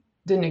just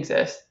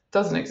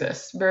doesn't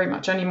exist very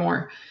much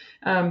anymore.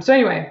 So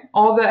anyway,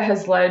 all that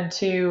has led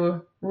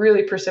to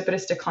really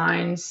precipitous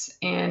declines,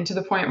 and to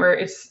the point where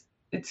it's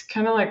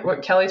kind of like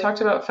what Kelly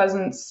talked about,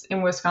 pheasants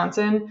in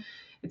Wisconsin.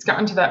 It's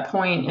gotten to that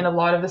point in a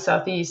lot of the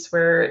Southeast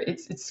where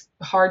it's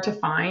hard to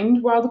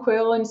find wild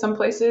quail in some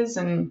places,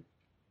 and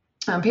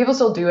people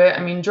still do it.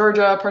 I mean,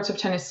 Georgia, parts of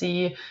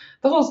Tennessee,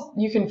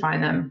 you can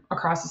find them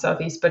across the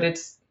Southeast, but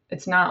it's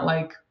not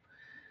like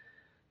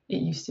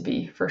it used to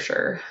be, for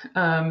sure.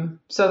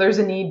 So there's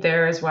a need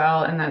there as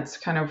well, and that's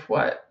kind of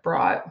what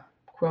brought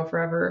Quail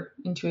Forever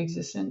into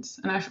existence.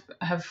 And I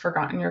have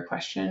forgotten your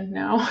question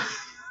now.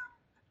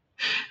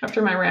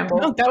 After my ramble.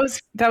 No,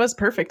 that was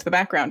perfect. The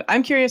background.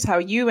 I'm curious how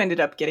you ended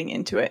up getting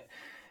into it.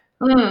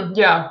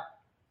 Yeah.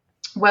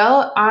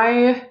 Well,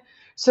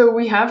 so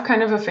we have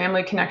kind of a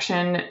family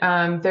connection.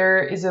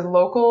 There is a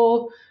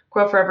local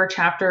Quail Forever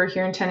chapter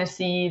here in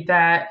Tennessee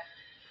that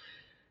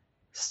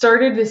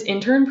started this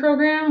intern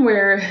program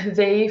where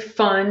they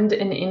fund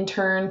an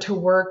intern to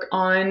work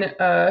on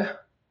a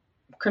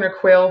kind of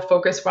quail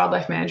focused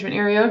wildlife management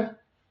area.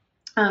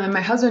 And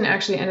my husband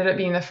actually ended up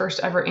being the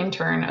first ever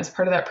intern as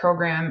part of that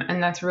program.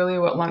 And that's really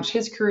what launched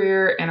his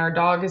career. And our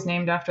dog is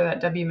named after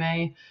that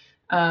WMA.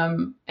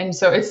 And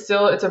so it's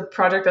a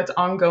project that's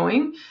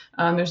ongoing.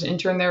 There's an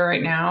intern there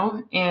right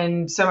now.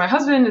 And so my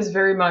husband is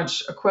very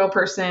much a quail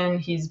person.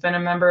 He's been a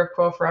member of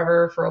Quail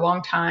Forever for a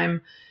long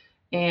time.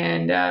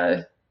 And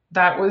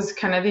that was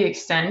kind of the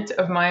extent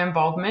of my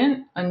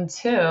involvement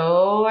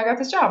until I got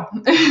this job.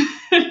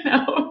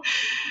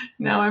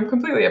 Now I'm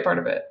completely a part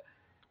of it.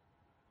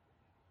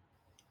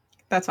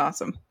 That's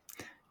awesome.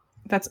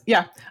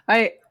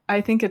 I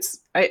think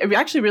I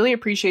actually really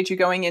appreciate you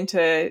going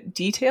into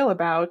detail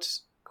about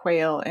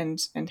quail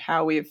and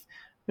how we've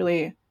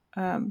really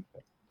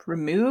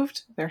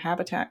removed their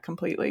habitat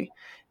completely.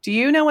 Do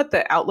you know what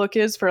the outlook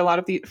is for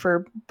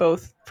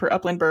for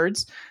upland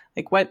birds?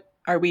 Like, what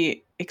are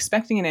we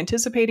expecting and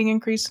anticipating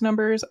increased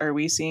numbers? Are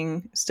we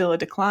seeing still a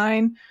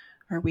decline?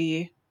 Are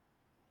we?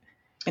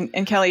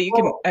 And Kelly,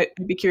 I'd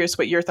be curious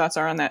what your thoughts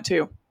are on that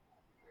too.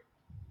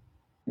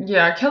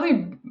 Yeah,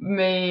 Kelly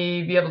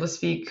may be able to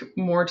speak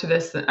more to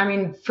this. I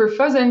mean, for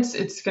pheasants,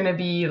 it's going to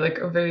be like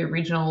a very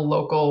regional,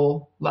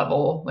 local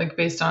level, like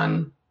based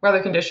on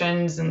weather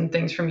conditions and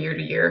things from year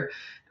to year.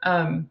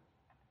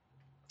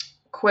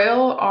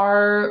 Quail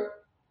are,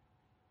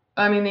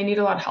 I mean, they need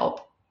a lot of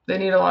help. They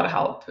need a lot of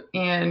help.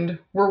 And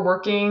we're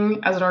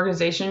working as an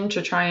organization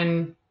to try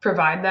and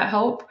provide that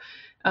help.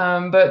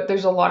 But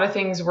there's a lot of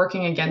things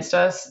working against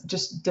us,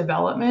 just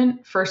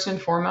development, first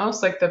and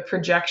foremost, like the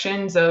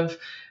projections of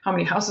how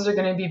many houses are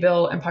going to be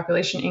built and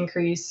population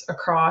increase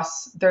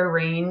across their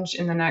range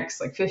in the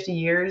next like 50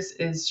 years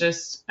is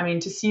just, I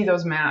mean, to see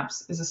those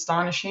maps is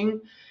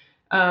astonishing.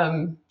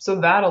 So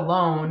that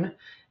alone,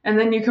 and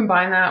then you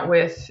combine that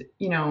with,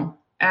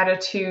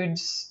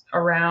 attitudes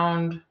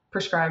around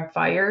prescribed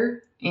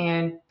fire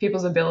and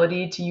people's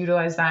ability to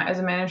utilize that as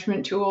a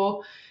management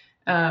tool.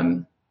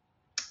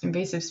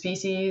 Invasive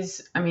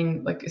species, I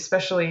mean, like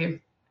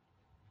especially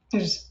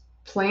there's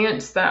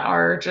plants that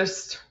are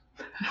just,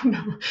 I don't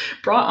know,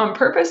 brought on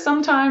purpose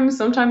sometimes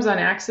on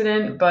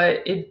accident,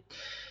 but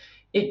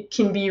it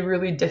can be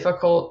really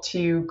difficult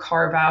to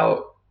carve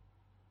out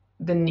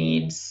the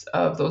needs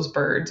of those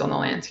birds on the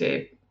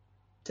landscape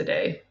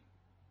today.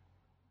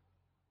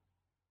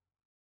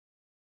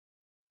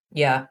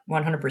 Yeah,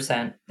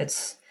 100%.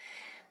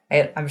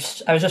 I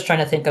was just trying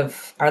to think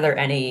of, are there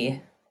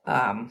any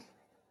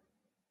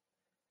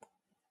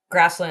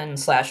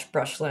grassland /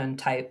 brushland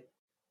type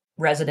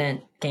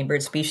resident game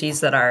bird species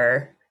that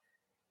are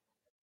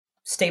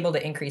stable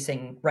to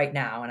increasing right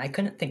now? And I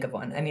couldn't think of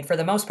one. I mean, for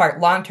the most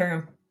part,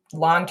 long-term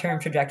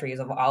trajectories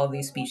of all of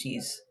these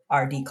species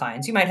are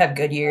declines. You might have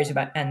good years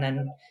and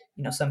then,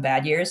 some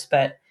bad years,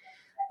 but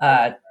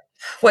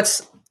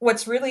what's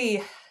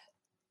really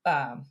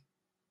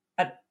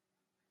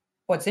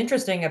what's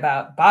interesting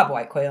about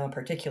bobwhite quail in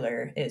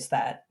particular is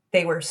that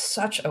they were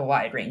such a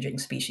wide-ranging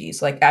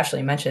species. Like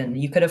Ashley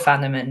mentioned, you could have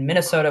found them in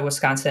Minnesota,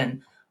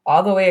 Wisconsin,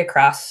 all the way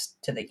across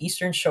to the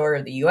eastern shore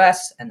of the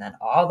U.S. and then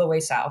all the way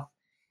south.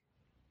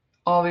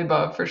 All the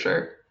above, for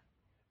sure.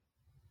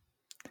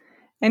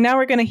 And now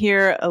we're going to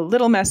hear a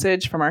little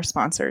message from our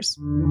sponsors.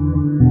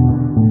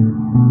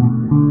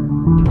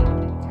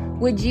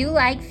 Would you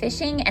like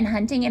fishing and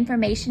hunting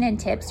information and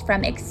tips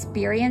from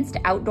experienced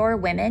outdoor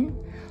women?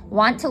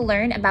 Want to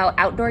learn about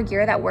outdoor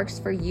gear that works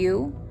for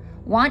you?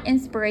 Want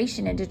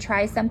inspiration and to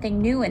try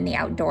something new in the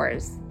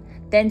outdoors?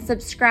 Then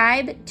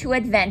subscribe to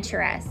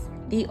Adventurous,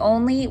 the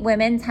only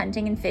women's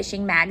hunting and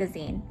fishing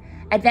magazine.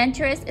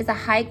 Adventurous is a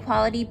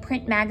high-quality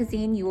print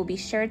magazine you will be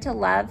sure to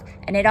love,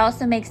 and it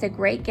also makes a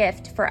great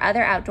gift for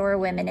other outdoor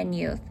women and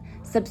youth.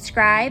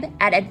 Subscribe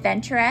at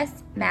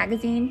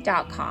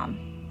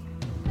adventurousmagazine.com.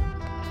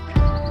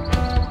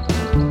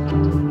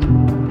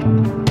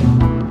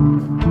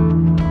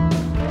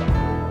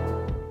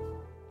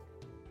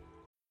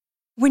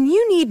 When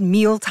you need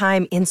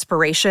mealtime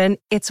inspiration,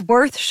 it's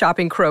worth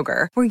shopping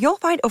Kroger, where you'll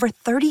find over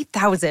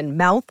 30,000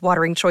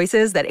 mouth-watering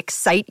choices that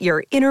excite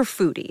your inner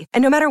foodie.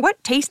 And no matter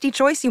what tasty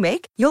choice you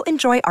make, you'll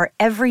enjoy our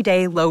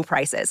everyday low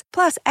prices,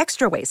 plus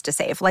extra ways to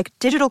save, like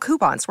digital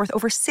coupons worth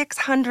over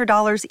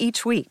 $600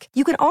 each week.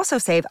 You can also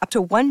save up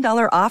to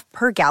 $1 off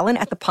per gallon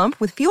at the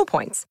pump with fuel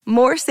points.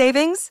 More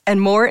savings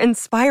and more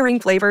inspiring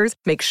flavors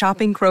make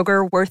shopping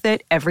Kroger worth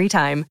it every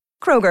time.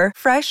 Kroger,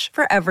 fresh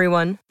for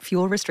everyone.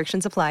 Fuel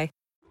restrictions apply.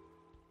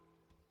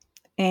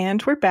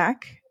 And we're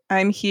back.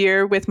 I'm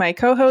here with my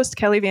co-host,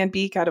 Kelly Van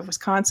Beek out of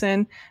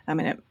Wisconsin. I'm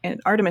an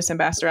Artemis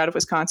ambassador out of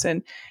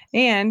Wisconsin,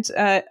 and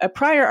a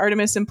prior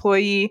Artemis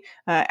employee,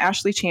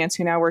 Ashley Chance,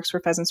 who now works for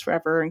Pheasants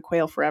Forever and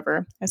Quail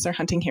Forever as their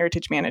hunting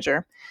heritage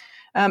manager.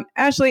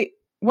 Ashley,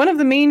 one of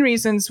the main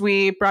reasons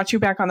we brought you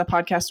back on the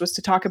podcast was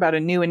to talk about a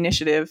new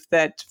initiative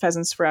that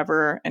Pheasants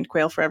Forever and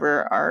Quail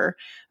Forever are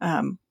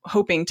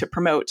hoping to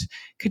promote.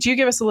 Could you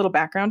give us a little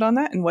background on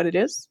that and what it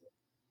is?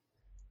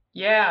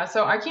 Yeah,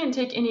 so I can't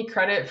take any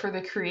credit for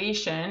the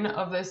creation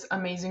of this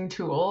amazing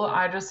tool.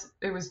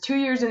 It was 2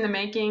 years in the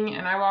making,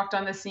 and I walked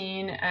on the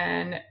scene,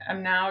 and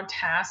I'm now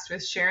tasked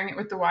with sharing it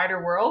with the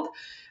wider world.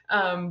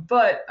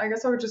 But I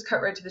guess I would just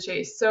cut right to the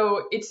chase.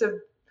 So it's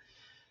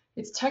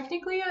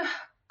technically a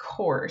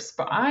course,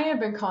 but I have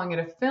been calling it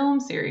a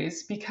film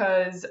series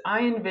because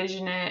I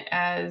envision it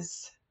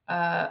as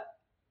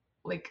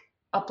like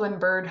upland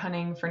bird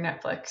hunting for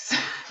Netflix,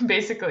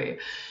 basically.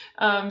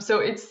 So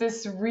it's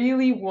this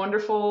really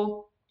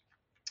wonderful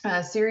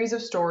series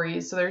of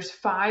stories. So there's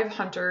 5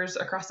 hunters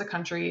across the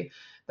country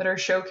that are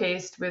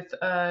showcased with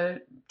a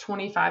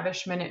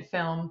 25-ish minute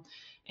film,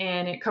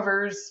 and it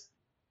covers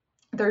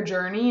their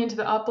journey into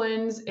the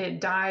uplands.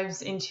 It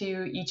dives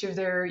into each of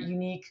their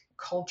unique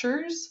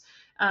cultures.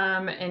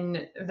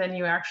 And then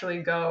you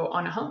actually go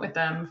on a hunt with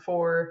them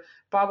for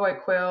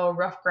bobwhite quail,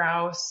 ruffed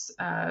grouse,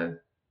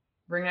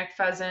 ringneck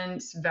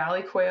pheasants,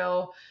 valley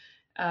quail,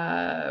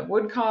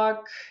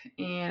 woodcock,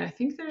 and I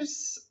think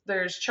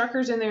there's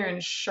chuckers in there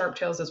and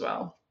sharptails as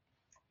well.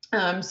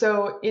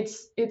 So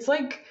it's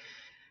like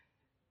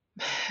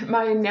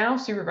my now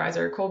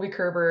supervisor, Colby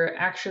Kerber,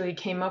 actually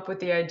came up with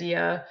the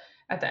idea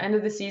at the end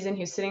of the season.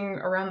 He was sitting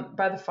around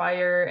by the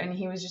fire and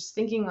he was just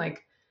thinking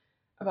like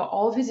about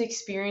all of his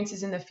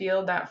experiences in the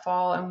field that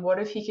fall and what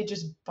if he could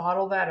just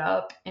bottle that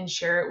up and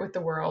share it with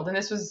the world. And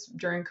this was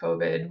during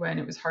COVID when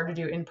it was hard to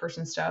do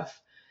in-person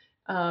stuff.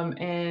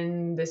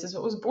 And this is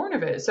what was born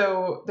of it.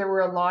 So there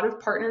were a lot of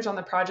partners on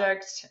the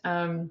project.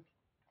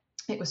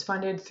 It was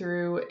funded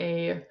through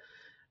a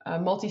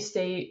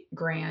multi-state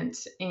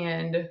grant,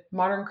 and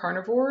Modern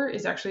Carnivore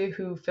is actually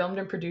who filmed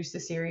and produced the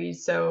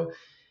series. So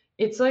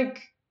it's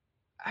like,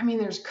 I mean,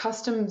 there's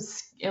custom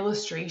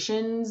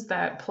illustrations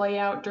that play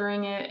out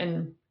during it.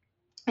 And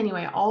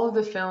anyway, all of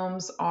the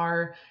films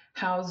are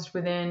housed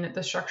within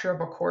the structure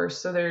of a course.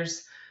 So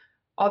there's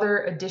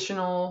other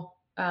additional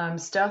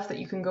stuff that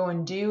you can go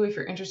and do if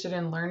you're interested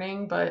in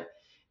learning, but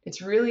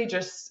it's really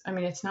just, I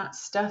mean, it's not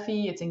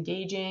stuffy, it's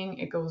engaging,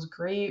 it goes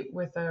great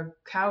with a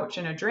couch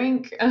and a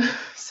drink.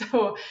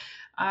 So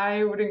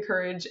I would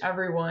encourage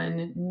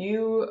everyone,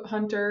 new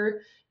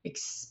hunter,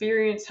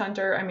 experienced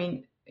hunter. I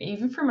mean,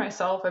 even for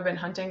myself, I've been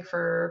hunting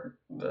for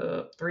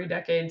 3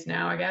 decades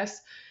now, I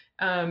guess.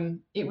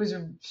 It was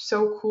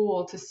so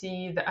cool to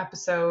see the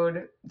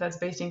episode that's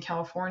based in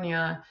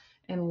California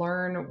and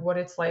learn what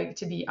it's like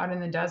to be out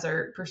in the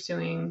desert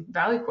pursuing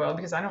valley quail,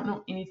 because I don't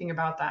know anything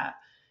about that.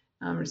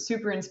 It's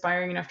super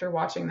inspiring. And after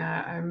watching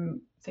that,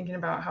 I'm thinking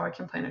about how I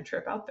can plan a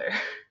trip out there.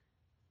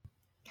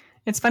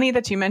 It's funny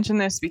that you mentioned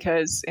this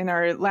because in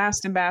our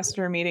last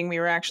ambassador meeting, we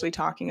were actually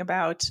talking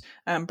about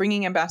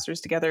bringing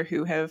ambassadors together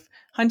who have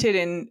hunted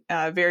in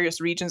various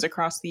regions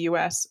across the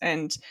U.S.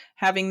 and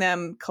having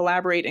them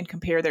collaborate and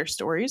compare their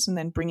stories and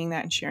then bringing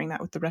that and sharing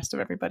that with the rest of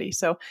everybody.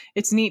 So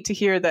it's neat to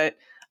hear that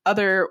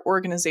other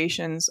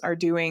organizations are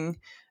doing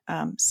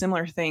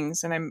similar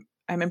things. And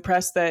I'm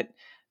impressed that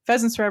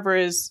Pheasants Forever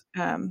is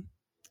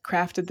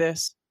crafted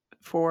this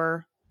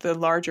for the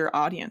larger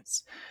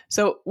audience.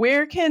 So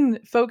where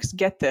can folks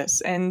get this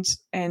and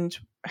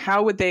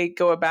how would they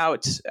go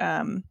about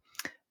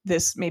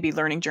this maybe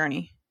learning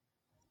journey?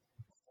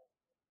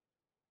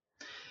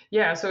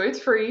 Yeah, so it's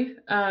free.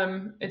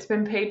 It's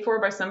been paid for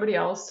by somebody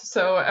else.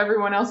 So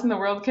everyone else in the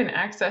world can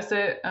access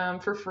it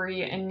for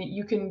free. And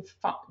you can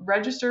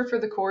register for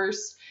the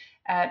course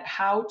at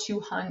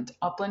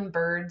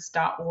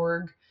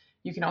howtohuntuplandbirds.org.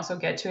 You can also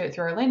get to it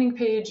through our landing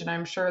page, and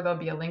I'm sure there'll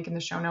be a link in the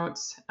show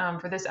notes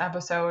for this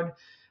episode.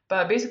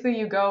 But basically,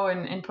 you go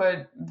and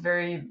input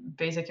very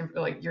basic,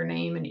 like your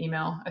name and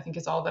email, I think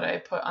is all that I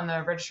put on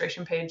the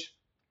registration page.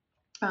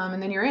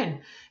 And then you're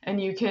in.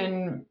 And you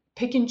can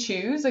pick and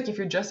choose, like if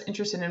you're just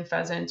interested in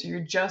pheasants or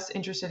you're just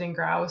interested in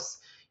grouse,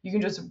 you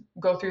can just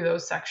go through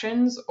those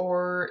sections,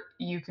 or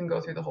you can go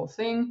through the whole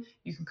thing.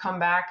 You can come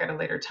back at a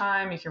later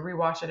time. You can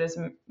rewatch it as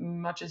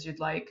much as you'd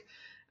like.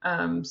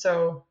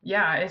 So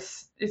yeah,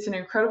 it's an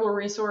incredible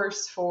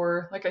resource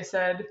for, like I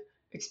said,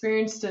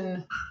 experienced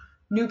and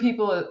new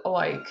people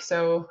alike.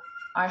 So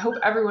I hope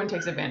everyone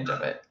takes advantage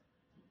of it.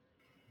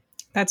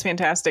 That's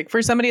fantastic.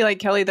 For somebody like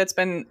Kelly that's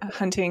been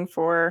hunting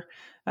for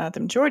the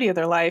majority of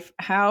their life,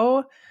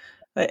 how,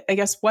 I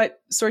guess,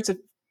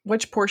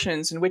 which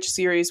portions and which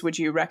series would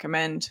you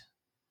recommend?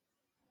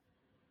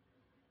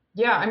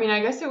 Yeah, I mean,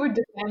 I guess it would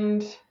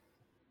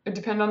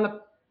depend on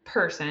the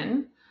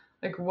person,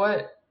 like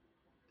what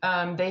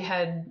they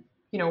had,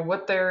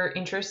 what their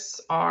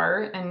interests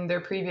are and their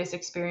previous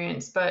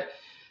experience. But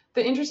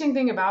the interesting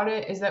thing about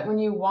it is that when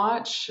you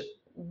watch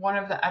one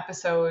of the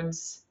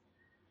episodes,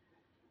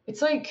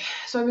 it's like,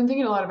 so I've been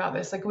thinking a lot about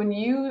this, like when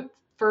you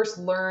first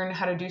learn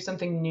how to do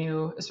something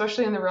new,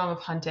 especially in the realm of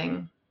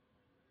hunting,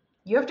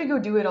 you have to go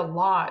do it a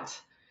lot.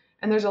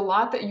 And there's a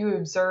lot that you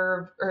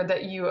observe or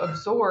that you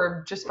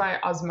absorb just by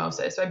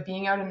osmosis, by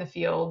being out in the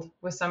field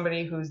with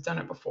somebody who's done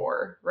it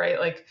before, right?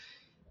 Like,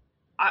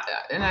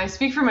 and I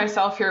speak for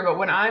myself here, but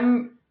when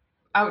I'm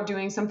out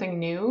doing something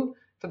new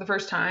for the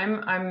first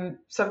time, I'm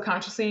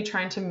subconsciously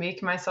trying to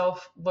make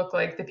myself look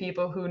like the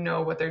people who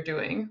know what they're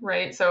doing,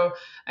 right? So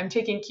I'm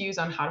taking cues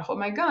on how to hold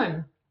my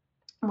gun,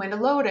 when to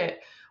load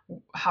it,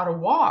 how to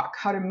walk,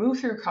 how to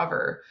move through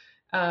cover,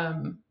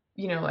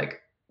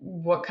 like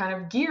what kind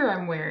of gear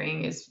I'm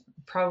wearing is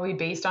probably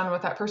based on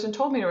what that person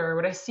told me to wear,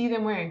 what I see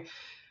them wearing.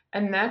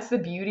 And that's the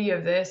beauty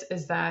of this,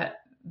 is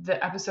that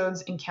the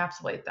episodes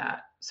encapsulate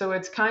that. So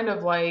it's kind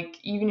of like,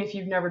 even if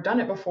you've never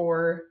done it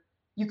before,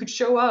 you could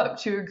show up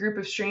to a group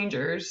of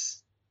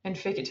strangers and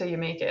fake it till you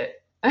make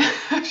it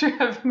after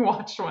having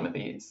watched one of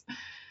these.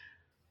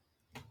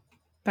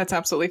 That's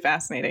absolutely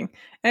fascinating.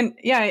 And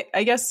yeah,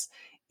 I guess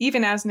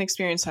even as an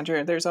experienced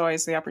hunter, there's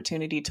always the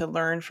opportunity to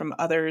learn from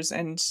others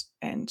and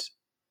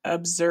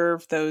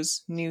observe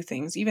those new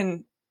things.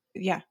 Even,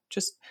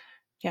 just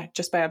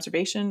just by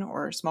observation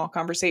or small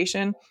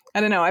conversation.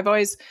 I don't know. I've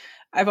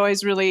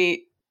always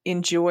really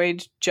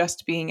enjoyed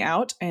just being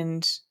out,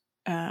 and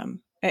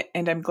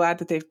I'm glad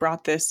that they've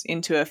brought this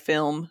into a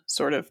film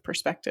sort of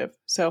perspective.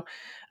 So,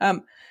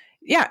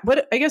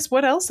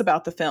 what else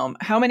about the film?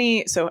 How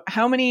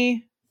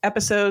many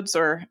episodes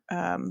or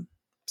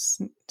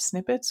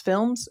snippets,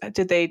 films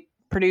did they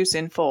produce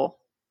in full?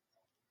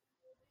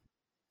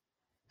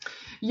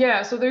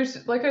 Yeah, so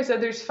there's, like I said,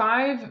 there's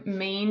 5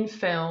 main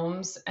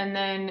films, and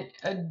then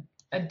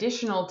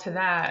additional to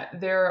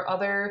that, there are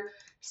other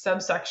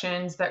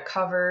subsections that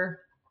cover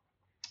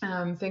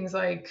things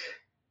like,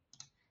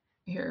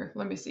 here,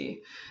 let me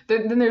see.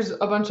 Then there's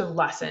a bunch of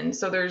lessons.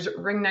 So there's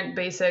ringneck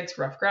basics,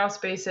 rough grouse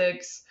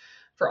basics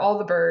for all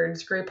the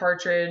birds, gray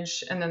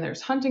partridge, and then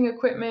there's hunting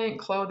equipment,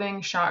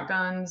 clothing,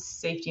 shotguns,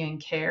 safety and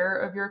care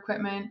of your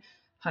equipment,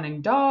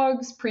 hunting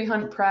dogs,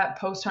 pre-hunt prep,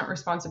 post-hunt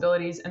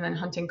responsibilities, and then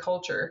hunting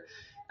culture.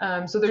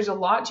 So there's a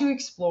lot to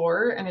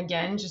explore, and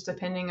again, just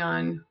depending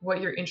on what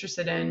you're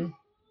interested in.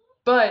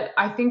 But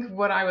I think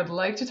what I would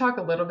like to talk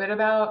a little bit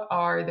about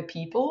are the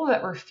people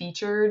that were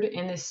featured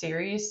in this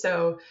series.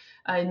 So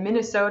in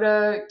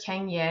Minnesota,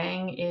 Kang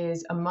Yang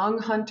is a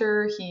Hmong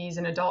hunter. He's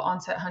an adult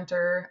onset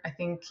hunter. I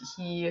think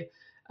he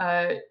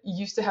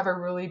used to have a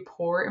really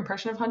poor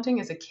impression of hunting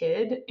as a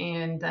kid.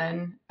 And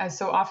then, as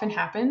so often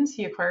happens,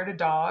 he acquired a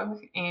dog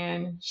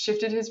and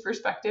shifted his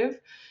perspective.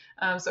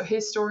 So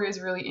his story is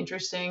really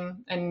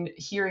interesting, and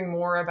hearing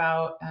more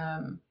about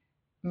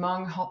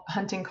Hmong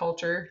hunting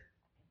culture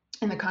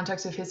in the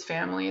context of his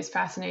family is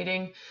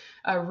fascinating.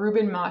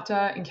 Ruben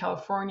Mata in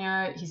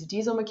California, he's a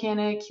diesel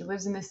mechanic. He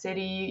lives in the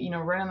city,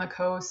 right on the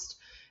coast,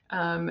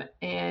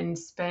 and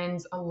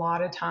spends a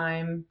lot of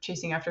time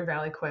chasing after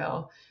valley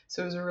quail.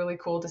 So it was really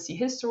cool to see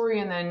his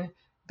story. And then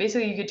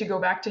basically you get to go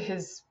back to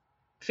his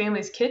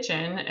family's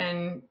kitchen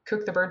and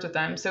cook the birds with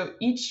them. So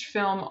each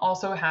film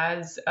also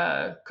has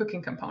a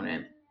cooking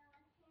component.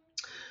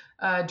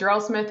 Darrell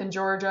Smith in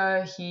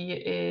Georgia, he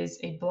is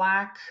a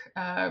black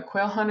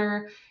quail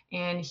hunter,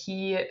 and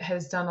he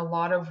has done a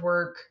lot of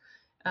work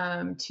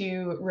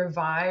to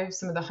revive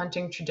some of the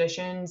hunting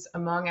traditions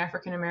among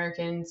African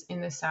Americans in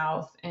the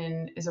South,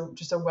 and is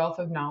just a wealth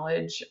of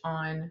knowledge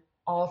on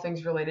all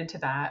things related to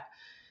that.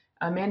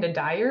 Amanda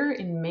Dyer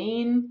in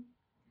Maine,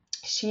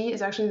 she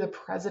is actually the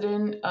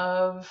president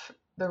of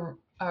the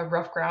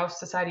Rough Grouse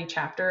Society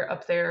chapter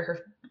up there. Her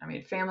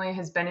family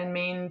has been in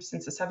Maine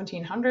since the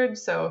 1700s,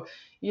 so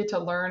you get to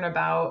learn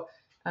about,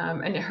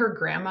 and her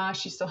grandma,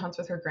 she still hunts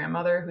with her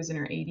grandmother who's in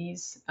her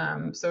 80s.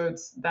 So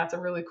that's a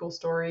really cool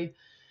story.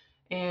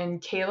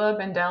 And Kayla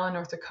Bendel in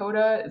North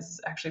Dakota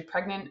is actually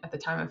pregnant at the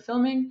time of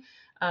filming.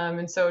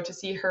 And so to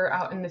see her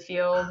out in the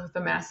field with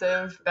a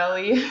massive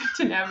belly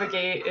to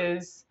navigate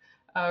is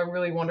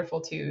really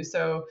wonderful too.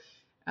 So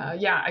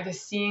I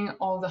guess seeing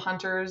all the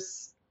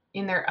hunters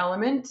in their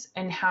element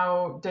and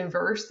how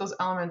diverse those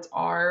elements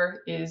are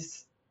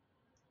is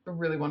a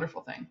really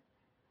wonderful thing.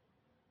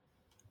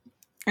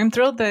 I'm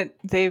thrilled that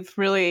they've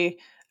really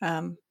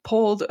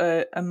pulled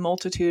a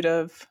multitude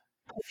of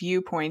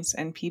viewpoints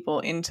and people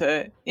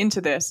into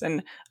this,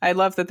 and I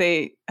love that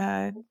they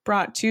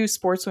brought 2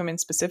 sportswomen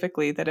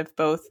specifically that have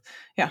both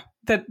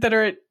that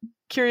are at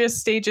curious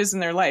stages in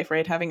their life,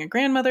 right? Having a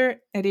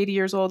grandmother at 80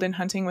 years old and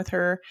hunting with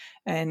her,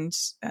 and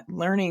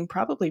learning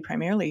probably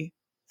primarily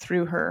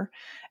through her,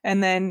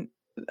 and then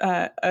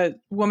a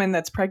woman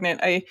that's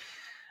pregnant.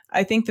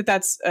 I think that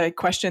that's a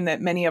question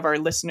that many of our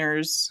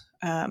listeners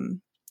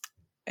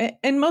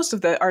and most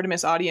of the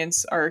Artemis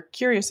audience are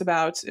curious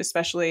about,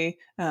 especially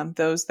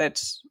those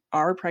that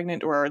are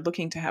pregnant or are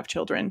looking to have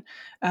children.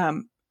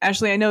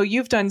 Ashley, I know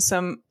you've done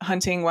some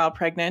hunting while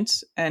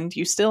pregnant, and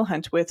you still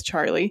hunt with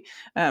Charlie.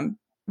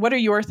 What are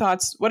your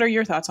thoughts? What are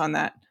your thoughts on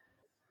that?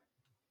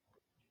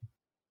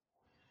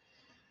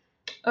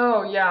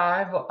 Oh yeah, I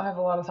have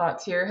a lot of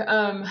thoughts here.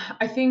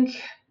 I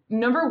think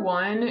number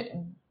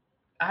one,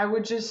 I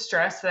would just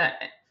stress that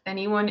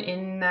anyone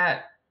in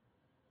that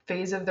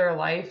phase of their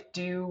life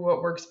do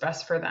what works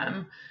best for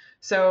them.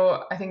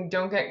 So I think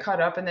don't get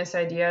caught up in this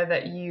idea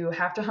that you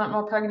have to hunt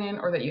while pregnant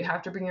or that you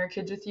have to bring your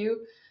kids with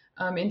you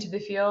into the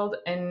field.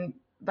 And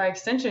by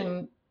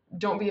extension,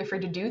 don't be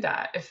afraid to do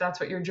that if that's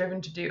what you're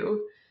driven to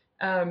do.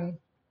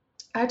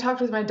 I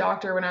talked with my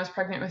doctor when I was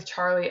pregnant with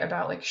Charlie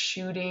about like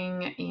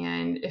shooting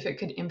and if it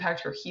could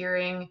impact her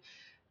hearing.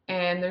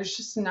 And there's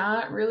just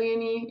not really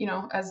any,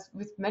 as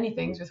with many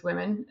things with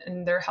women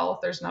and their health,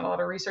 there's not a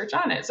lot of research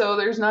on it. So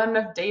there's not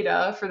enough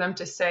data for them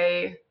to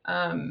say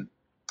one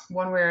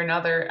way or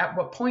another at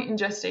what point in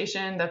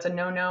gestation that's a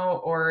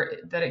no-no or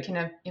that it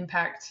can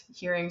impact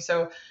hearing.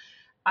 So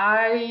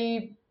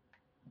I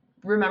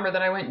remember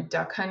that I went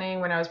duck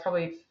hunting when I was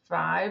probably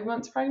 5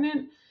 months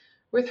pregnant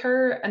with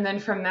her. And then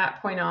from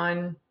that point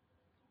on,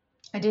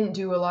 I didn't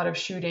do a lot of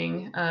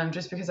shooting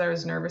just because I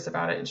was nervous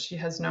about it. She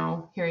has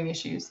no hearing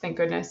issues, thank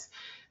goodness.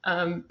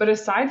 But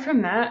aside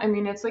from that,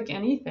 it's like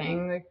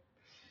anything. Like,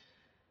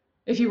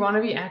 if you want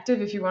to be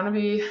active, if you want to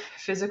be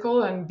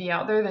physical and be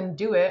out there, then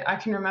do it. I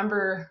can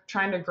remember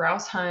trying to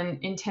grouse hunt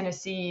in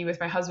Tennessee with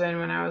my husband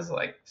when I was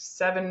like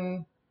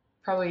 7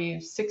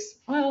 probably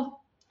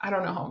I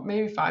don't know,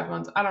 maybe 5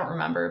 months. I don't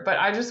remember. But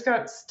I just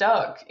got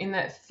stuck in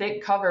that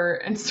thick cover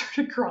and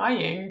started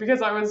crying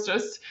because I was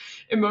just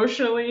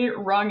emotionally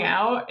wrung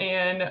out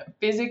and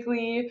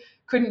physically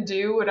couldn't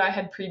do what I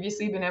had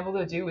previously been able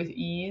to do with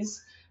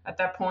ease at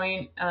that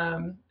point.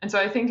 And so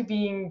I think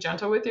being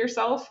gentle with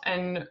yourself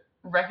and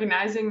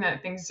recognizing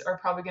that things are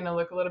probably going to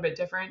look a little bit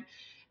different.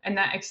 And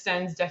that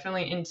extends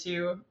definitely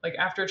into, like,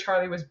 after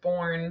Charlie was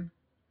born,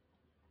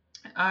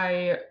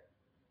 I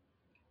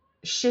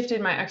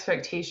shifted my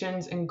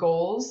expectations and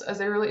goals as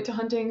they relate to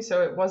hunting.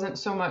 So it wasn't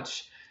so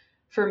much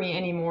for me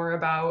anymore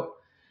about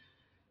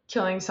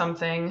killing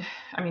something.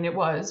 I mean, it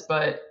was,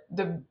 but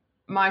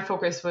my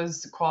focus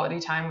was quality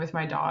time with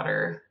my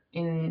daughter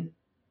in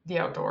the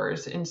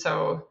outdoors. And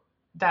so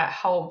that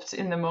helped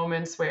in the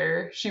moments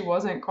where she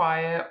wasn't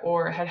quiet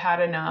or had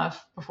had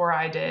enough before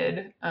I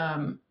did.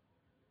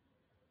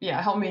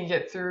 Helped me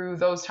get through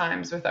those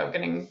times without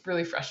getting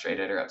really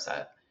frustrated or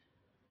upset.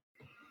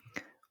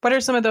 What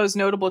are some of those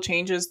notable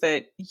changes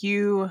that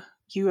you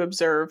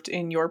observed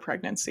in your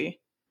pregnancy?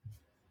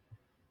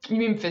 You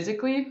mean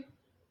physically?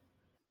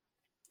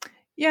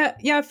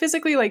 Yeah,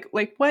 physically. Like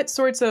what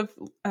sorts of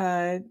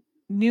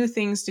new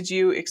things did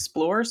you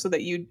explore so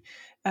that you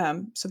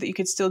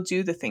could still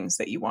do the things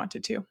that you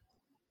wanted to?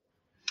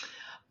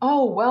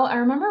 Oh, well, I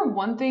remember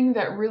one thing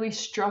that really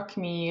struck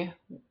me.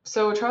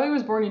 So Charlie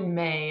was born in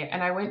May,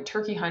 and I went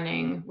turkey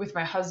hunting with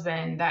my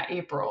husband that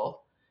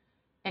April,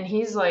 and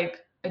he's like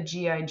a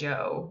GI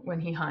Joe when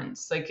he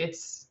hunts. Like,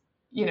 it's,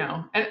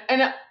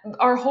 and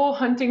our whole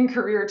hunting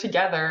career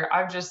together,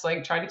 I've just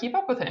like tried to keep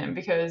up with him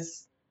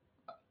because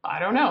I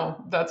don't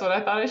know, that's what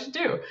I thought I should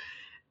do.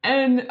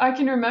 And I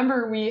can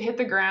remember we hit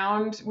the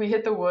ground, we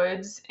hit the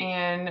woods,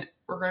 and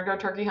we're gonna go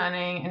turkey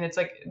hunting, and it's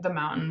like the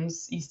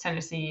mountains, East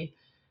Tennessee,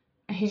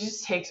 and he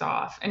just takes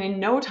off. And in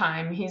no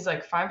time, he's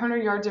like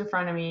 500 yards in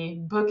front of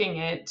me, booking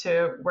it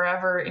to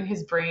wherever in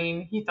his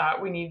brain he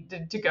thought we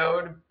needed to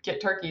go to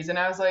get turkeys. And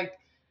I was like,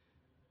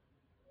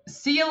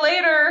 see you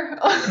later.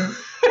 I'll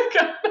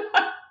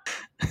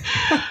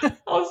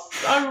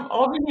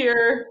be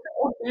here.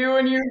 I'll see you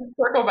when you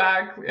circle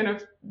back in a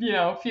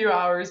few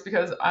hours,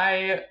 because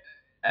I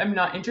am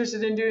not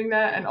interested in doing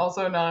that and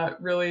also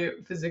not really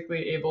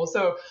physically able.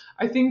 So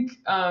I think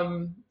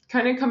kind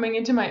of coming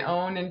into my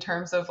own in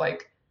terms of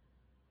like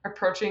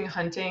approaching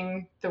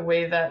hunting the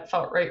way that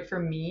felt right for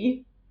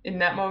me in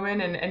that moment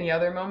and any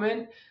other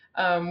moment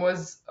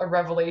was a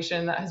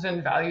revelation that has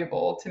been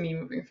valuable to me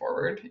moving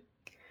forward.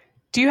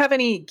 Do you have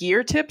any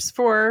gear tips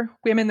for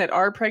women that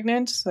are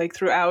pregnant, like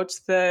throughout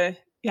their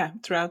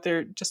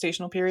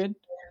gestational period?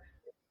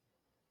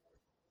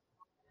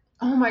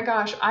 Oh my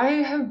gosh, I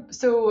have.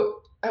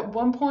 So at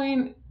one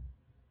point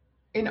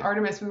in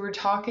Artemis, we were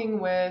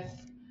talking with,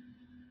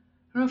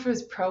 I don't know if it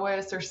was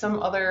Prois or some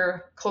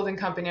other clothing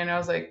company, and I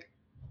was like,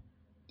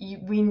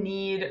 we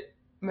need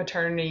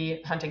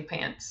maternity hunting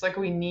pants. Like,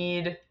 we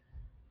need,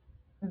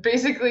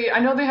 basically, I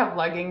know they have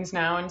leggings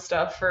now and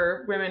stuff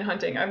for women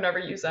hunting. I've never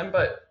used them,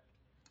 but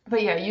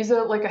yeah, use a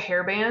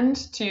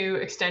hairband to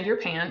extend your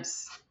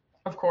pants.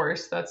 Of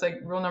course, that's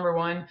like rule number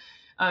one.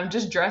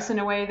 Just dress in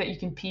a way that you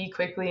can pee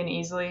quickly and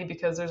easily,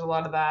 because there's a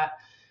lot of that.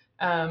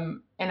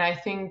 And I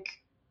think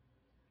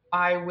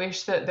I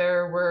wish that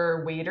there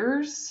were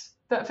waders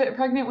that fit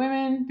pregnant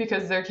women,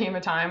 because there came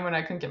a time when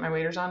I couldn't get my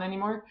waders on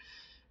anymore.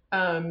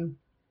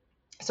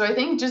 So I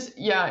think just,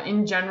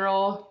 in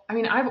general, I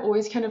mean, I've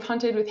always kind of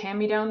hunted with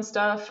hand-me-down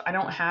stuff. I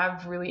don't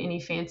have really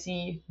any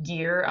fancy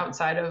gear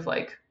outside of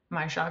like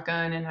my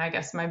shotgun and I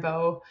guess my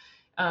bow.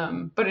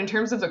 But in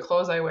terms of the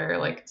clothes I wear,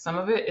 like some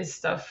of it is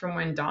stuff from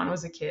when Dawn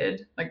was a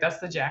kid. Like, that's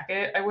the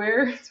jacket I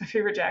wear. It's my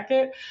favorite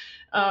jacket.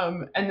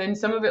 And then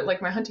some of it,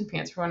 like my hunting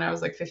pants from when I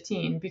was like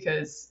 15,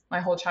 because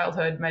my whole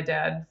childhood, my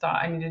dad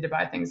thought I needed to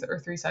buy things that were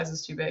 3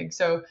 sizes too big.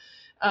 So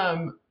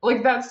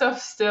like that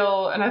stuff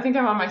still, and I think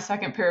I'm on my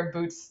second pair of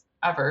boots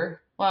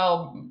ever.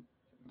 Well,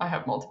 I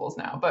have multiples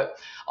now, but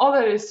all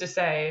that is to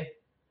say,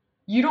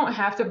 you don't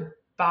have to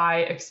buy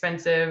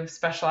expensive,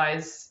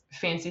 specialized,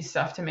 fancy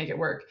stuff to make it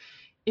work.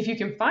 If you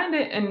can find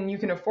it and you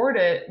can afford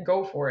it,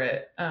 go for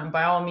it.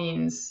 By all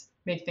means,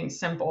 make things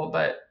simple,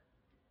 but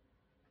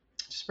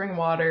just bring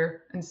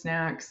water and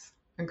snacks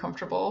and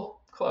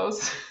comfortable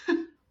clothes.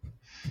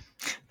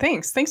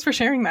 Thanks for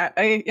sharing that.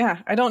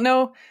 I don't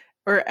know,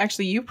 or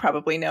actually you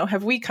probably know.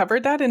 Have we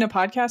covered that in a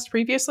podcast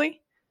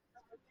previously?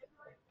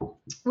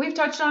 We've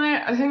touched on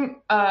it. I think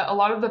a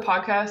lot of the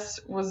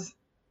podcast was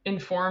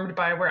informed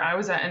by where I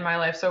was at in my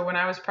life. So when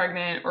I was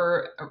pregnant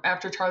or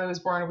after Charlie was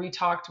born, we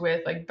talked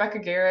with like Becca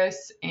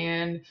Garris,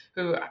 and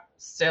who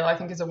still I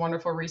think is a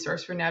wonderful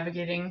resource for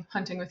navigating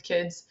hunting with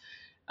kids.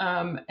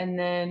 And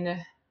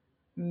then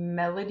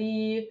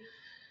Melody,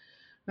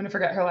 I'm going to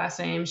forget her last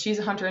name. She's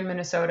a hunter in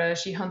Minnesota.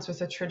 She hunts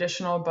with a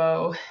traditional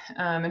bow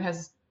and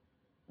has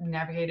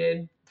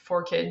navigated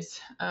 4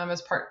 kids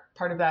as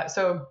part of that.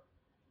 So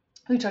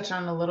we touched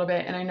on it a little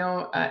bit. And I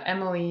know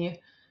Emily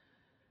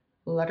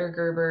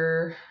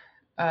Lettergerber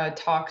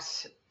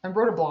talked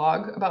wrote a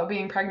blog about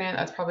being pregnant.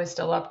 That's probably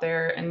still up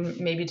there, and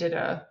maybe did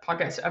a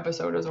podcast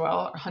episode as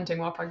well, Hunting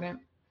While Pregnant.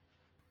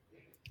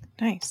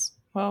 Nice.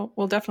 Well,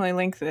 we'll definitely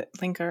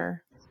link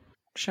our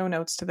show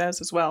notes to those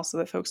as well so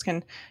that folks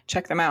can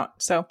check them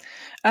out. So,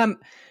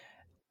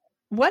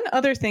 one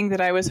other thing that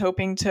I was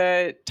hoping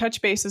to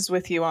touch bases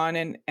with you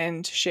on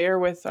and share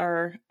with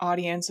our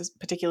audience,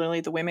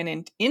 particularly the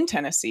women in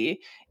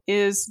Tennessee,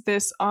 is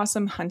this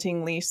awesome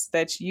hunting lease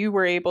that you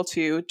were able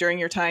to, during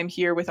your time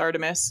here with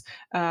Artemis,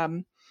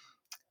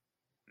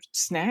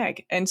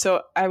 snag. And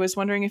so I was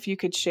wondering if you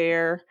could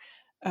share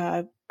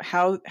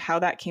how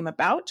that came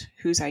about,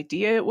 whose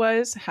idea it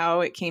was,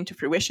 how it came to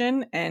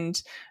fruition,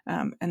 and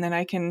then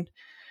I can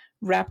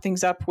wrap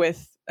things up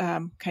with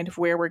kind of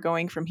where we're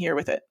going from here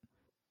with it.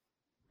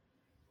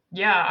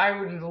 Yeah,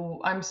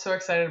 I'm so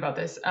excited about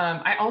this.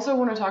 I also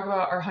want to talk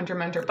about our Hunter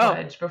Mentor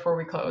pledge before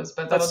we close,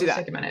 but that'll just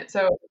take a minute.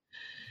 So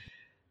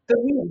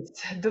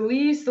the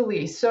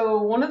lease.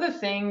 So one of the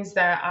things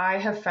that I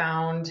have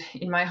found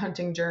in my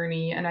hunting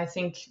journey, and I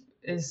think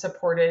is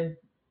supported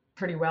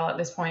pretty well at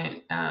this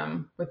point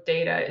with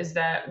data, is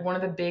that one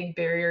of the big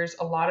barriers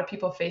a lot of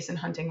people face in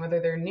hunting, whether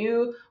they're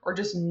new or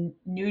just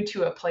new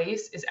to a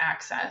place, is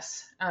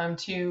access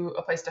to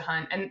a place to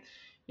hunt. And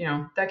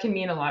that can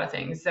mean a lot of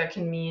things. That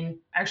can mean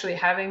actually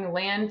having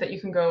land that you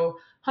can go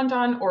hunt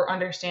on, or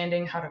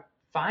understanding how to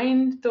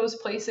find those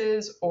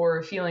places,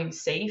 or feeling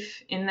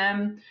safe in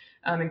them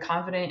and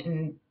confident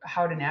in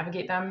how to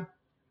navigate them.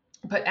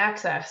 But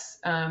access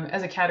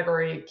as a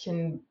category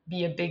can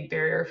be a big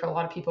barrier for a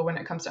lot of people when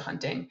it comes to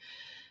hunting.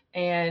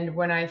 And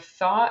when I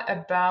thought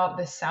about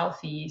the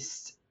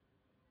Southeast,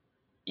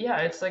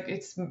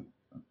 it's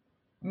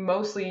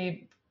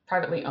mostly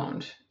privately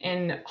owned,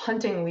 and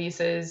hunting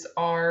leases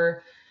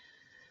are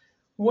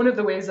one of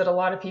the ways that a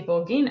lot of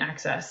people gain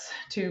access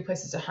to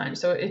places to hunt.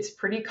 So it's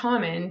pretty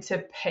common to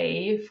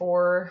pay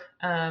for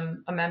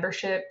a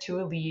membership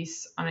to a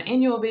lease on an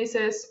annual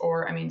basis,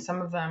 or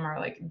some of them are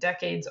like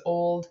decades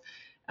old.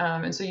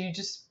 And so you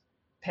just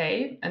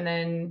pay, and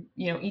then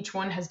each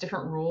one has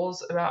different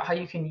rules about how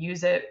you can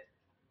use it.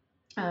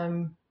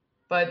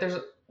 But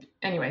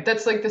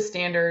that's like the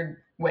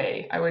standard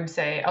way, I would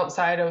say,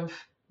 outside of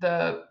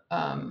the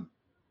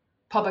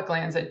public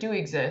lands that do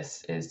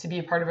exist, is to be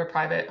a part of a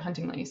private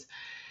hunting lease.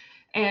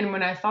 And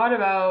when I thought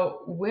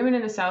about women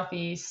in the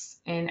Southeast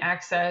and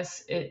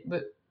access,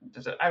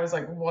 I was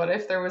like, what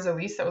if there was a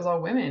lease that was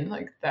all women?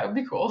 Like, that would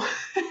be cool.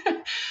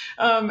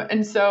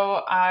 And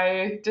so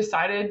I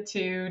decided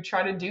to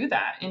try to do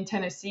that in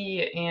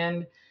Tennessee,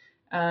 and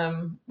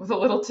with a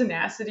little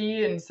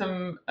tenacity and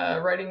some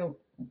writing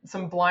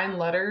some blind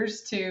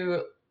letters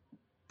to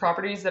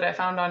properties that I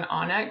found on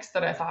Onyx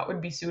that I thought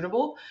would be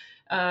suitable.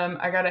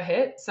 I got a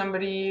hit.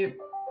 Somebody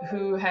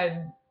who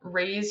had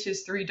raised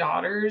his 3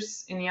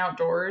 daughters in the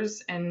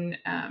outdoors and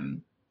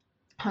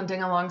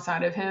hunting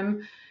alongside of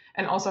him,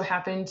 and also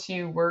happened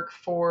to work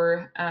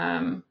for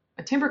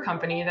a timber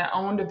company that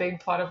owned a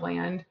big plot of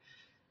land,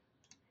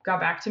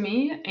 got back to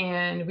me,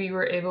 and we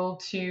were able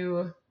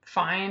to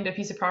find a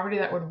piece of property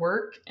that would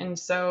work. And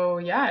so,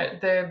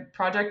 the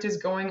project is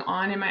going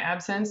on in my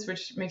absence,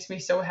 which makes me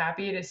so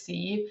happy to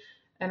see.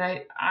 And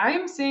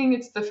I'm seeing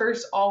it's the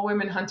first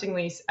all-women hunting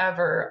lease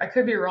ever. I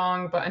could be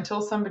wrong, but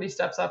until somebody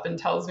steps up and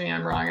tells me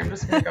I'm wrong, I'm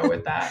just going to go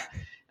with that.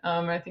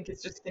 I think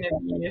it's just going to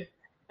be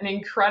an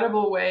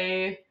incredible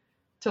way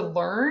to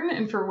learn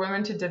and for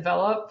women to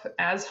develop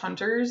as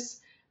hunters.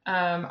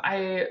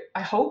 I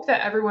hope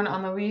that everyone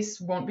on the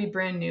lease won't be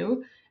brand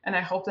new, and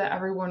I hope that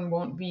everyone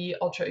won't be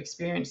ultra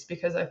experienced,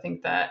 because I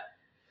think that,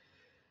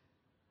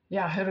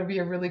 it'll be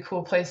a really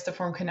cool place to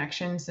form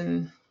connections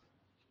and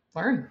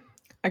learn.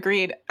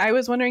 Agreed. I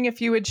was wondering if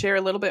you would share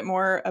a little bit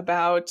more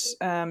about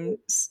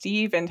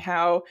Steve and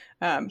how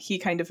he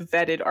kind of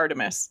vetted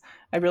Artemis.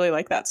 I really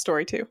like that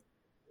story too.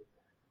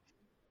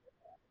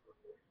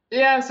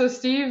 Yeah, so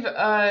Steve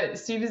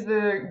is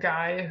the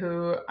guy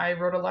who I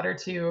wrote a letter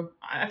to.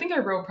 I think I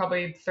wrote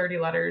probably 30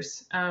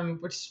 letters,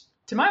 which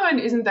to my mind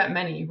isn't that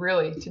many,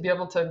 really, to be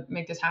able to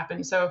make this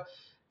happen. So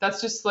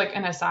that's just like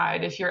an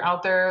aside. If you're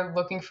out there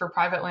looking for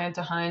private land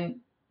to hunt,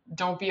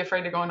 don't be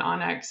afraid to go on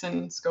Onyx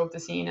and scope the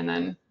scene and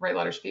then write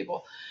letters to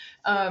people.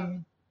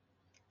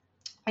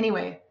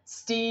 Anyway,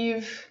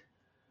 Steve,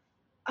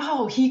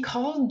 he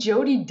called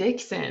Jody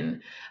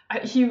Dixon.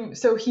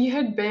 He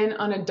had been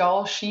on a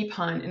Dall sheep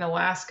hunt in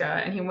Alaska,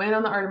 and he went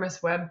on the Artemis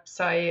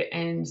website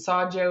and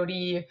saw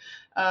Jody,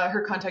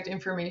 her contact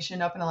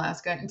information up in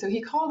Alaska. And so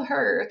he called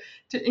her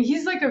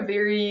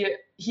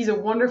he's a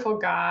wonderful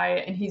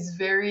guy, and he's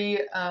very,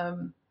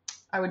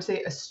 I would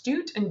say,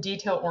 astute and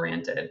detail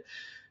oriented.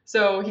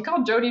 So he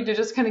called Jody to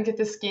just kind of get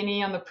the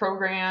skinny on the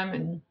program,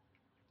 and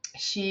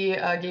she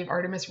gave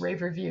Artemis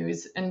rave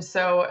reviews. And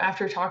so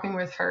after talking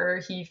with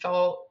her, he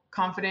felt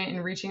confident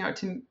in reaching out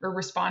to or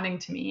responding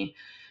to me.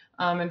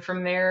 And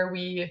from there,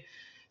 we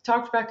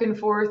talked back and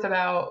forth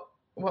about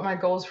what my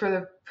goals for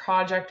the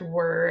project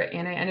were.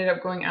 And I ended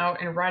up going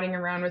out and riding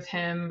around with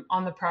him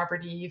on the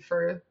property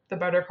for the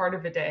better part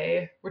of a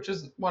day, which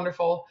was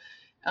wonderful.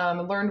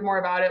 Learned more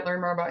about it,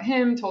 learned more about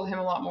him, told him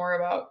a lot more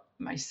about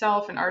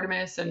myself and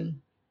Artemis. And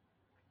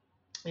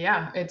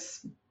yeah,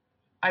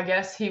 I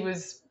guess he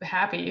was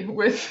happy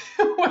with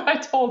what I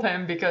told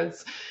him,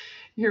 because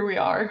here we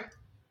are.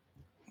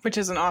 Which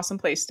is an awesome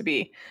place to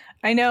be.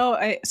 I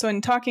know. So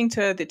in talking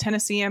to the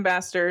Tennessee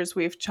ambassadors,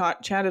 we've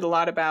chatted a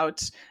lot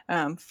about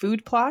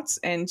food plots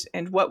and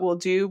what we'll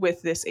do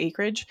with this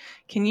acreage.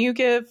 Can you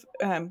give,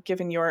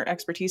 given your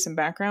expertise and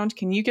background,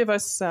 can you give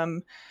us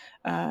some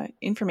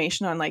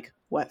information on like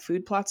what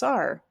food plots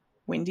are?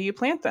 When do you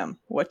plant them?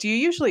 What do you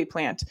usually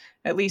plant?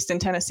 At least in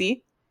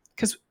Tennessee,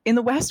 because in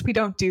the West we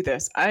don't do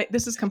this.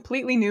 This is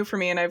completely new for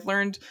me, and I've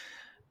learned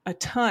a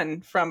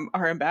ton from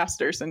our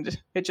ambassadors, and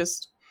it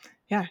just,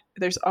 yeah,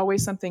 there's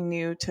always something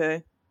new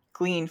to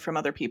glean from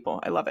other people.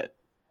 I love it.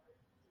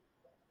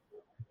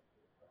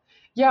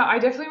 Yeah, I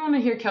definitely want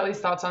to hear Kelly's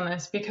thoughts on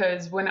this,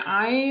 because when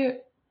I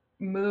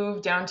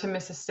moved down to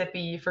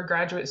Mississippi for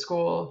graduate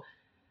school,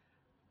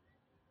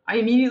 I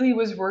immediately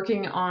was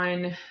working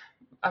on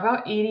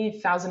about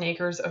 80,000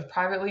 acres of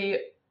privately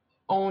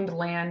owned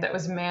land that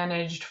was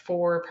managed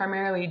for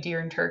primarily deer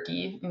and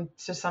turkey, and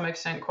to some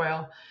extent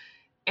quail.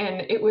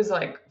 And it was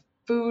like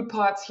food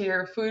plots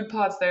here, food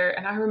plots there.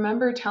 And I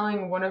remember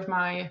telling one of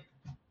my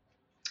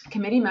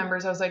committee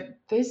members, I was like,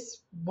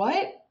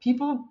 what?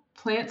 People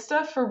plant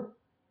stuff for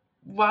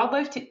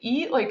wildlife to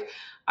eat? Like,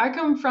 I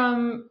come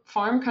from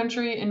farm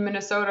country in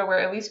Minnesota, where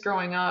at least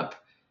growing up,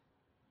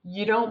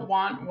 you don't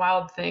want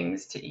wild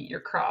things to eat your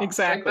crops.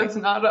 Exactly. Like,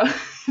 that's not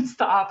it's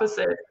the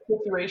opposite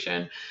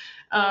situation.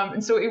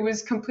 And so it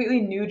was completely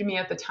new to me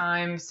at the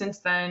time. Since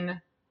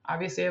then,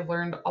 obviously, I've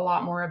learned a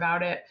lot more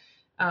about it.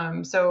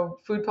 So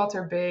food plots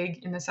are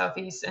big in the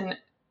Southeast. And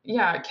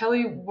yeah,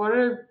 Kelly, what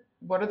are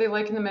they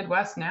like in the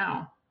Midwest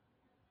now?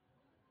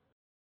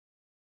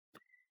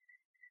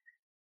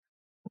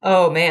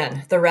 Oh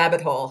man, the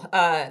rabbit hole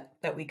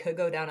that we could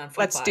go down on food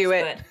Let's plots, do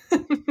it.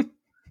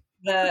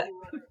 The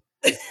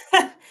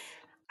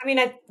I mean,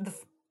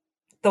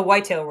 the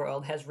whitetail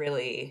world has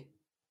really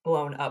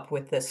blown up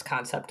with this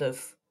concept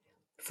of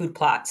food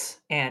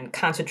plots and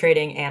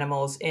concentrating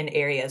animals in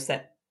areas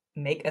that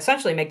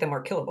essentially make them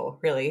more killable,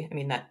 really. I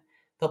mean, that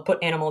they'll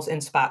put animals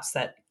in spots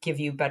that give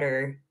you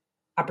better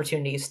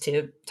opportunities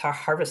to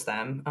harvest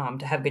them,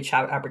 to have good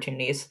shot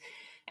opportunities.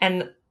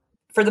 And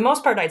for the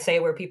most part, I'd say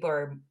where people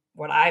are,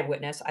 what I've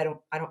witnessed, I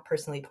don't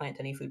personally plant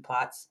any food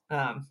plots.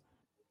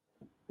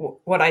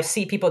 What I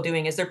see people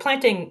doing is they're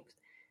planting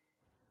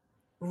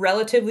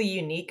relatively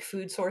unique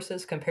food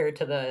sources compared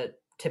to the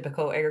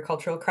typical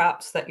agricultural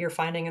crops that you're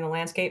finding in the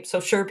landscape. So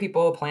sure,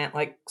 people plant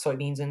like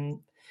soybeans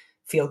and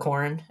field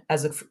corn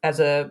as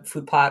a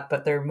food plot,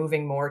 but they're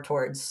moving more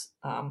towards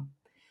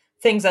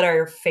things that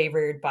are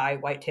favored by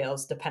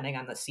whitetails depending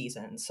on the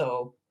season.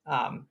 So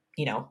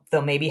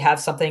they'll maybe have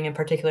something in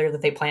particular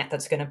that they plant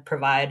that's going to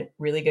provide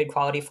really good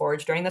quality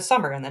forage during the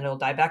summer, and then it'll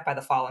die back by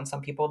the fall. And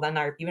some people then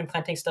are even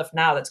planting stuff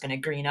now that's going to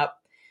green up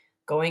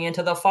going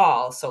into the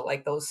fall. So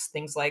like those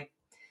things like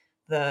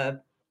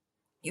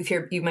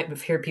you might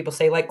hear people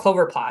say like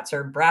clover plots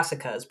or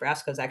brassicas.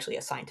 Brassica is actually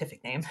a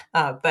scientific name,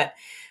 but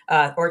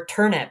or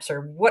turnips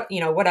or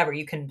whatever.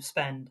 You can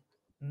spend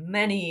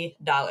many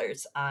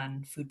dollars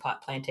on food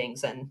plot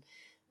plantings, and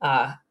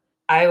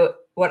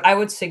what I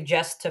would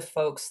suggest to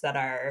folks that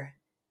are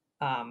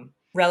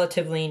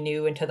relatively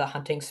new into the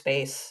hunting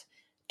space,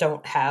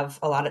 don't have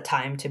a lot of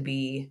time to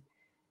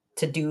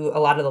do a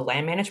lot of the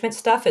land management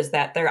stuff, is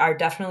that there are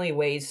definitely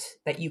ways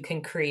that you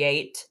can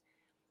create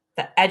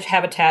the edge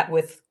habitat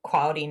with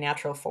quality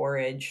natural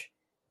forage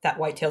that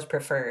whitetails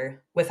prefer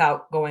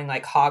without going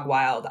like hog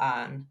wild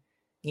on,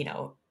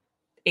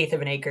 eighth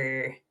of an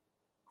acre,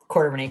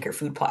 quarter of an acre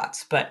food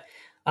plots. But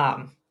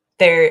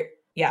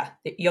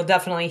you'll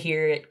definitely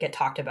hear it get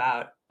talked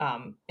about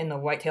in the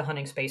whitetail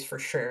hunting space for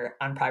sure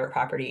on private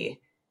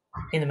property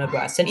in the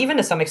Midwest. And even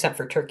to some extent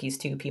for turkeys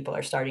too, people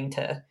are starting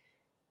to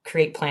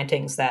create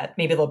plantings that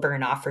maybe they'll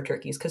burn off for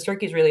turkeys, because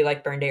turkeys really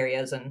like burned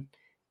areas and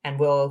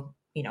will,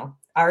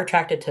 are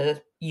attracted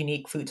to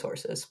unique food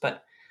sources.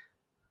 But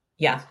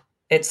yeah,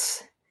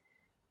 it's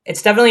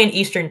definitely an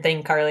Eastern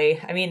thing, Carly.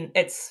 I mean,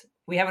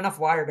 we have enough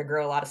water to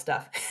grow a lot of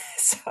stuff.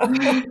 So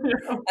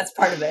that's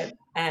part of it,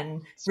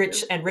 and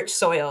rich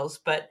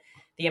soils. But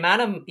the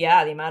amount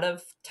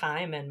of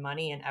time and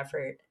money and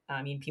effort,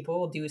 I mean, people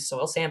will do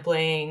soil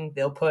sampling,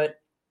 they'll put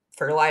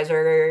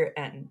fertilizer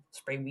and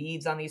spray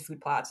weeds on these food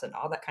plots and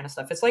all that kind of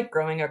stuff. It's like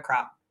growing a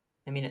crop.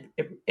 I mean,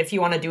 if you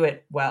want to do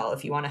it well,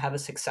 if you want to have a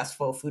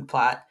successful food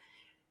plot,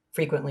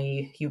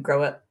 frequently you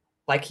grow it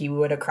like you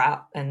would a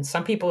crop. And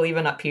some people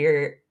even up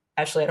here,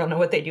 actually, I don't know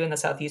what they do in the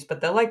Southeast, but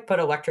they'll like put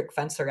electric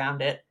fence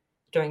around it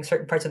during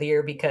certain parts of the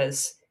year,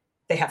 because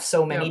they have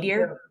so many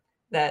deer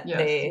that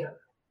they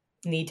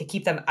need to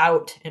keep them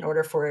out in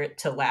order for it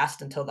to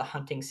last until the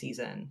hunting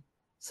season,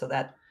 so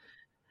that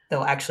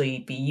they'll actually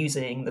be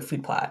using the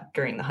food plot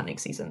during the hunting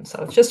season.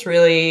 So it's just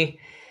really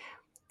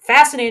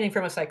fascinating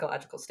from a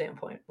psychological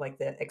standpoint, like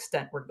the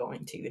extent we're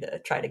going to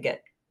try to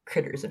get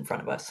critters in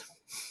front of us.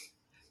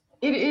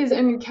 It is.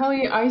 And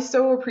Kelly, I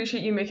so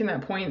appreciate you making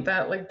that point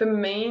that like the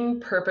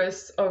main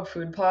purpose of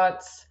food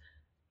plots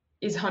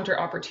is hunter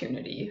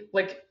opportunity.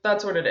 Like,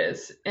 that's what it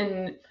is.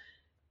 And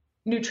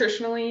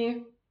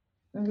nutritionally,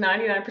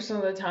 99%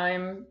 of the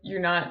time, you're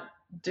not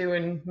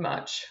doing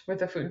much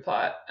with a food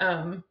plot.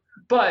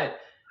 But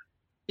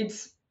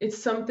it's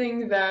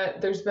something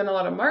that there's been a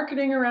lot of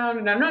marketing around,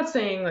 and I'm not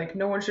saying like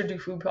no one should do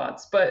food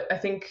plots, but I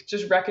think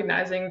just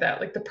recognizing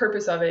that like the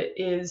purpose of it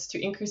is to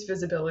increase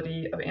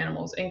visibility of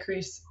animals,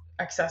 increase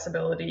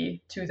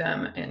accessibility to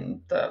them,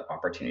 and the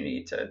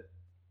opportunity to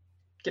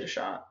get a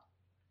shot.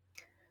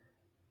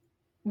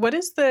 What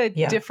is the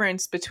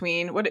difference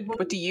between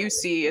what do you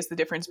see as the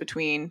difference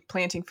between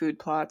planting food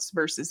plots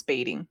versus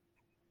baiting?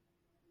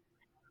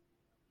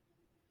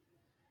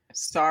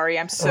 Sorry,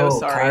 I'm so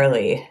sorry.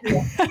 Carly.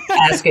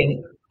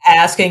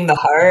 asking the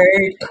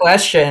hard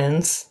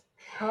questions.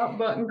 Hot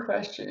button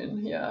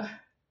question. Yeah.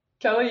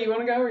 Kelly, you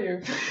want to go or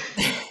you?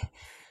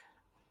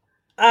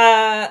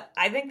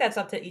 I think that's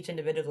up to each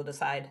individual to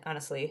decide,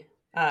 honestly.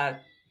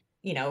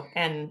 You know,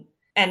 and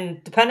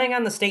depending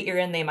on the state you're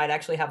in, they might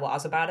actually have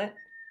laws about it.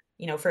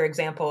 You know, for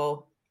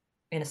example,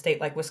 in a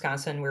state like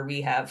Wisconsin, where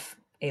we have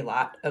a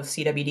lot of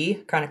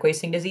CWD, chronic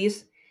wasting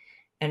disease,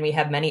 and we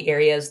have many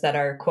areas that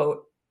are,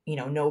 quote, you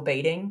know, no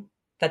baiting,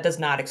 that does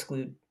not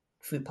exclude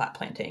food plot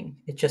planting.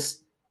 It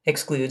just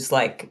excludes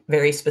like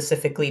very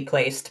specifically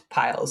placed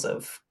piles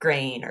of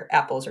grain or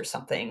apples or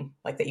something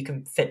like that you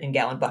can fit in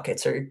gallon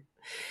buckets or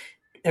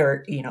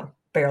you know,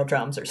 barrel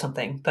drums or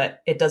something.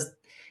 But it does, at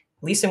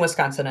least in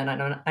Wisconsin,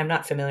 and I'm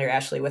not familiar,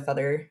 Ashley, with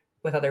other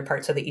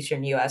parts of the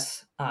eastern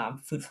U.S.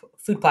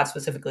 Food plots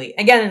specifically.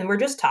 Again, we're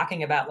just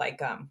talking about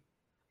like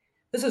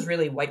this is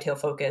really whitetail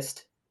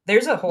focused.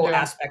 There's a whole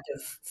aspect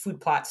of food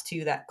plots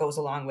too that goes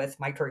along with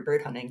migratory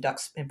bird hunting,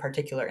 ducks in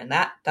particular, and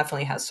that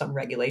definitely has some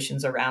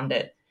regulations around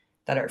it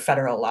that are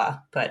federal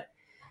law. But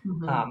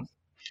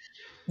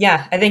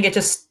yeah, I think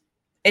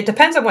it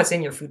depends on what's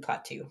in your food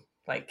plot too.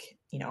 Like,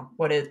 you know,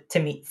 what is, to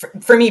me,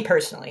 for me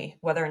personally,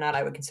 whether or not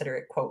I would consider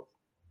it, quote,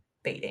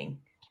 baiting.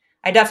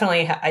 I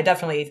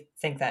definitely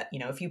think that, you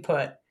know, if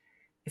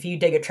you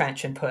dig a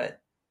trench and put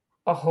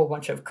a whole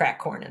bunch of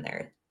cracked corn in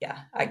there, yeah,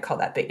 I'd call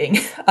that baiting.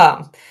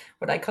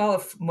 What I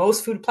call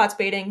most food plots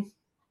baiting,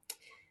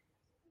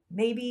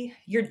 maybe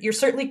you're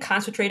certainly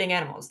concentrating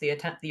animals. The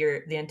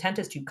intent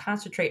is to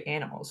concentrate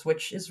animals,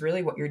 which is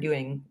really what you're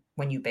doing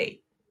when you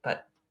bait.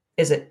 But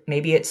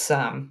maybe it's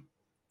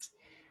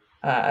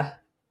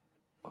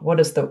what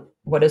is the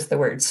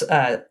words,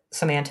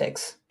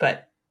 semantics,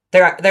 but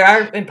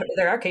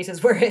there are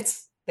cases where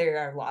there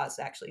are laws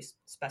actually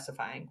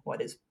specifying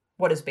what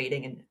is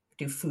baiting, and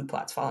do food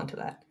plots fall into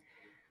that?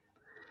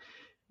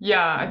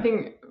 Yeah, I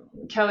think,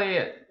 Kelly,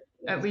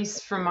 at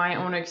least from my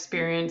own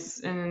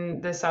experience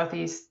in the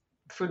Southeast,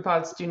 food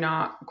plots do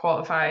not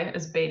qualify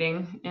as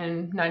baiting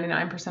in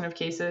 99% of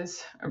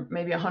cases, or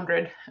maybe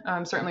 100,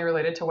 certainly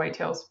related to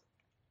whitetails.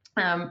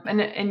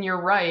 And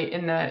you're right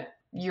in that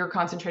you're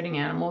concentrating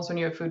animals when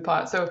you have food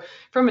plots. So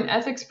from an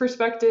ethics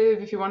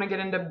perspective, if you want to get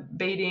into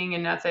baiting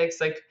and ethics,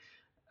 like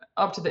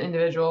up to the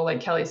individual, like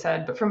Kelly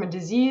said, but from a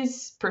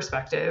disease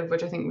perspective,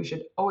 which I think we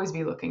should always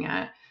be looking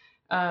at,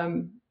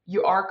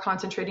 you are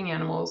concentrating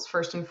animals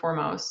first and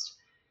foremost.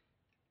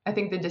 I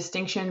think the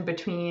distinction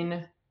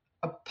between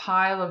a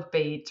pile of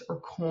bait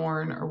or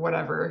corn or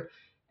whatever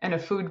and a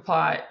food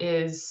plot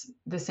is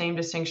the same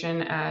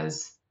distinction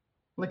as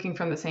licking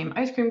from the same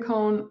ice cream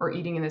cone or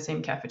eating in the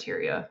same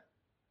cafeteria.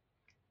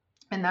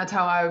 And that's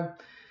how I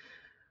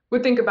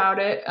would think about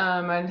it.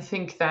 I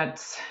think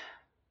that's,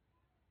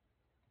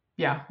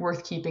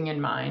 worth keeping in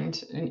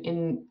mind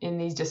in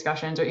these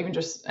discussions, or even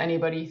just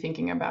anybody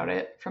thinking about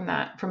it from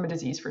a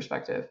disease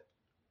perspective.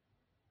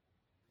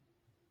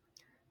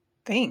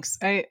 Thanks.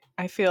 I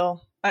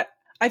feel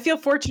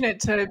fortunate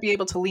to be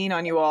able to lean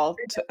on you all,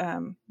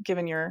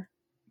 given your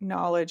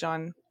knowledge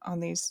on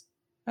these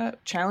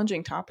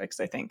challenging topics,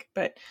 I think,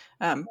 but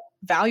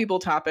valuable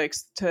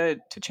topics to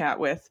chat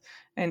with,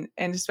 and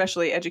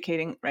especially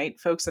educating, right,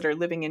 folks that are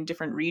living in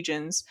different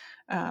regions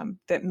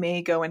that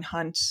may go and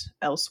hunt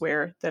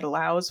elsewhere that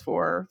allows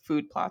for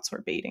food plots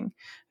or baiting.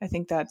 I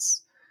think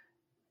that's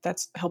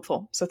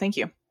helpful. So thank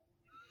you.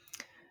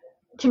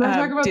 Can I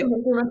talk about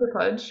the Hunter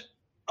Pledge?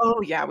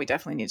 Oh yeah, we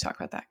definitely need to talk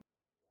about that.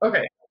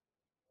 Okay,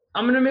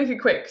 I'm gonna make it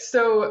quick.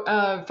 So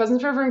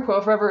Pheasants Forever and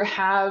Quail Forever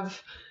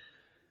have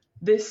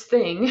this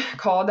thing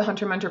called the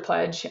Hunter Mentor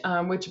Pledge,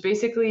 which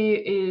basically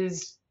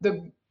is,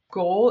 the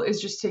goal is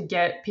just to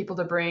get people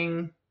to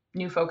bring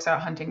new folks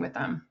out hunting with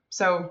them.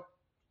 So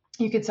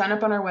you could sign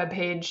up on our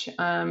webpage.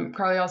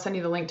 Carly, I'll send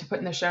you the link to put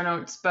in the show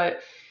notes.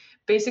 But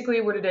basically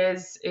what it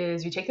is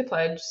you take the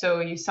pledge. So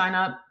you sign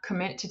up,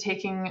 commit to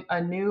taking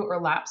a new or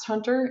lapsed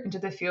hunter into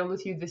the field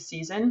with you this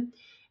season.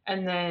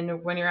 And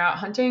then when you're out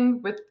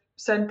hunting with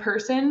said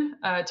person,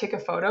 take a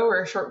photo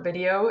or a short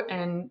video,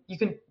 and you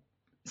can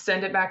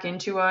send it back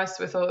into us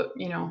with a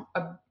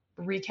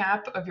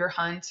recap of your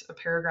hunt, a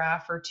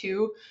paragraph or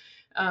two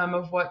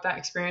of what that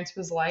experience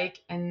was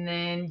like. And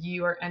then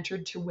you are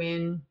entered to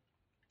win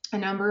a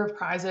number of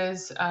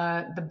prizes,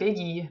 the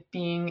biggie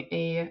being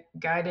a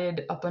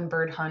guided upland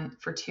bird hunt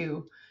for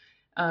two.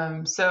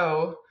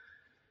 So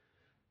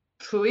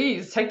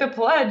please take the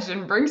pledge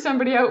and bring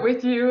somebody out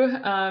with you.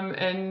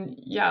 And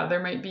yeah,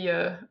 there might be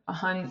a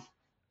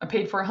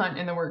paid for hunt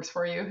in the works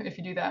for you if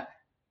you do that.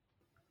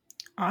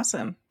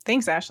 Awesome.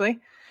 Thanks, Ashley.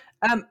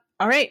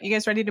 All right, you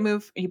guys ready to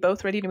move? Are you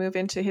both ready to move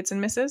into hits and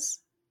misses?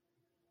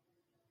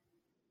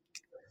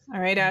 All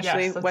right,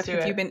 Ashley, Yes, what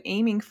have you been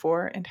aiming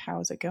for and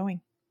how's it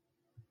going?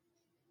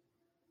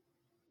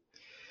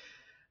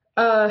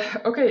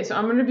 Okay, so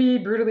I'm going to be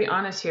brutally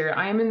honest here.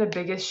 I am in the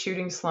biggest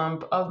shooting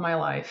slump of my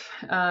life,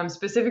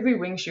 specifically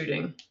wing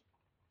shooting.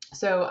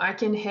 So I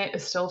can hit a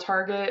still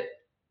target,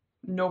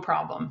 no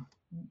problem.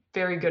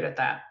 Very good at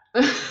that.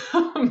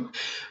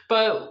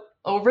 But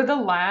over the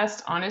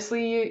last,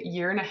 honestly,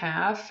 year and a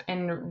half,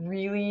 and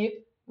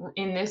really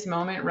in this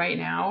moment right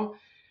now,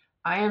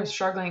 I am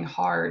struggling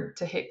hard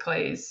to hit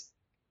clays.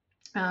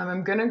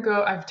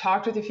 I've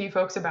talked with a few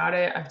folks about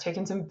it. I've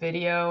taken some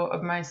video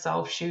of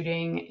myself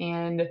shooting,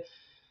 and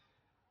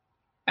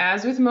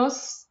as with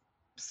most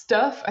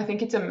stuff, I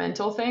think it's a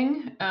mental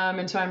thing.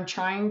 And so I'm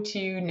trying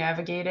to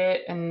navigate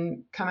it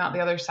and come out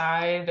the other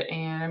side.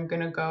 And I'm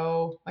going to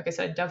go, like I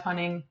said, dove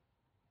hunting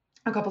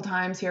a couple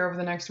times here over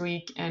the next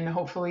week and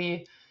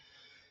hopefully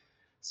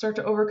start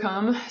to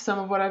overcome some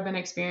of what I've been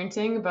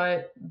experiencing.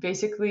 But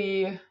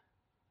basically,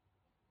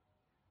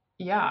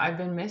 yeah, I've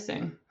been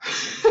missing.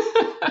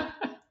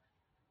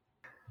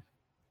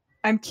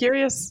 I'm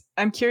curious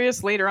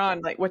later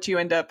on, like what you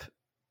end up,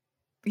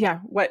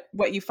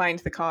 what you find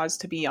the cause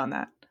to be on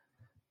that.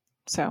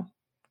 So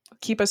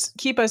keep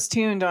us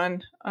tuned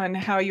on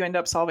how you end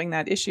up solving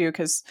that issue,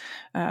 because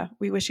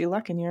we wish you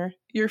luck in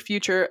your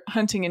future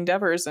hunting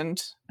endeavors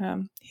and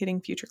hitting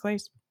future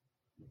clays.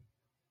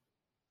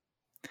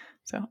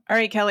 So, all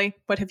right, Kelly,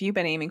 what have you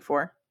been aiming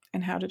for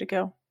and how did it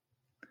go?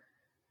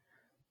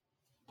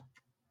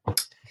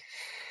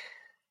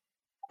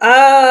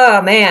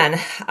 Oh, man.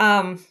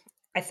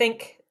 I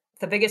think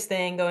the biggest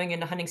thing going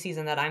into hunting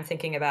season that I'm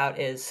thinking about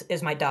is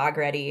my dog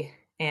ready?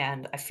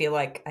 And I feel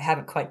like I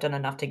haven't quite done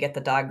enough to get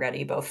the dog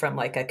ready, both from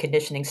like a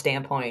conditioning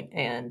standpoint,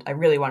 and I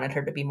really wanted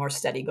her to be more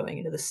steady going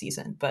into the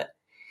season. But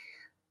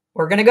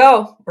we're gonna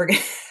go.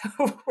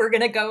 We're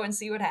gonna go and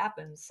see what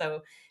happens.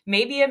 So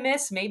maybe a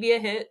miss, maybe a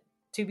hit,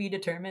 to be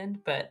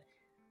determined. But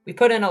we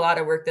put in a lot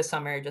of work this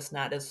summer, just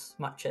not as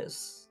much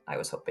as I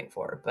was hoping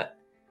for. But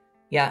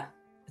yeah,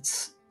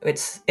 it's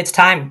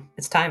time.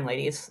 It's time,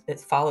 ladies.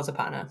 It follows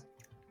upon us.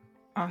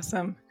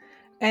 Awesome.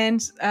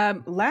 And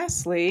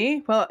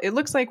lastly, well, it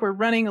looks like we're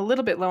running a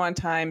little bit low on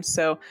time,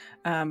 so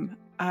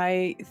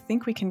I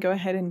think we can go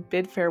ahead and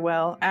bid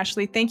farewell.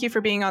 Ashley, thank you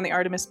for being on the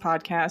Artemis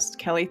podcast.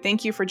 Kelly,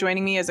 thank you for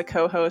joining me as a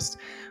co-host.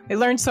 I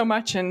learned so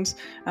much, and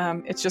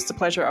it's just a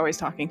pleasure always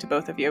talking to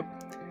both of you.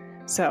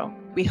 So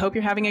we hope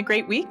you're having a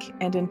great week,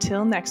 and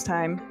until next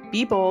time,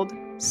 be bold,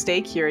 stay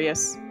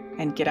curious,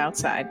 and get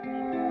outside.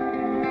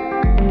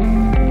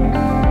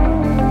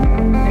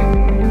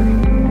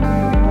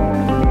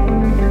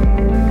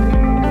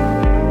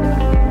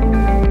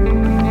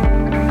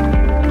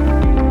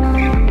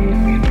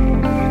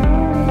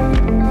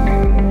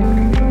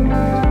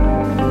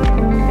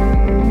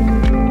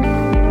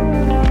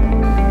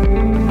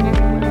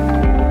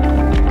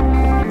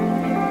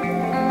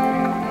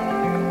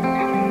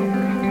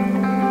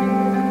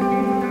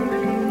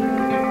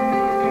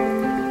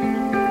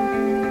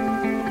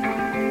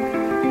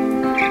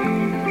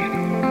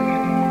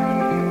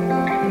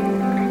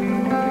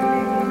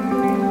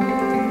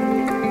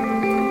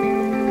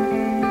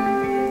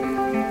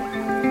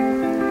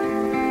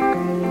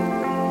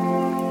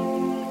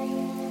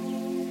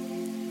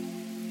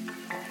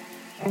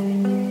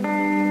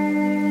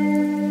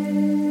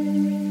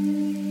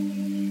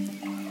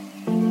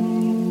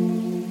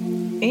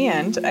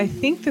 And I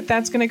think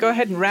that's going to go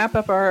ahead and wrap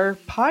up our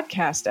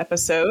podcast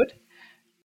episode.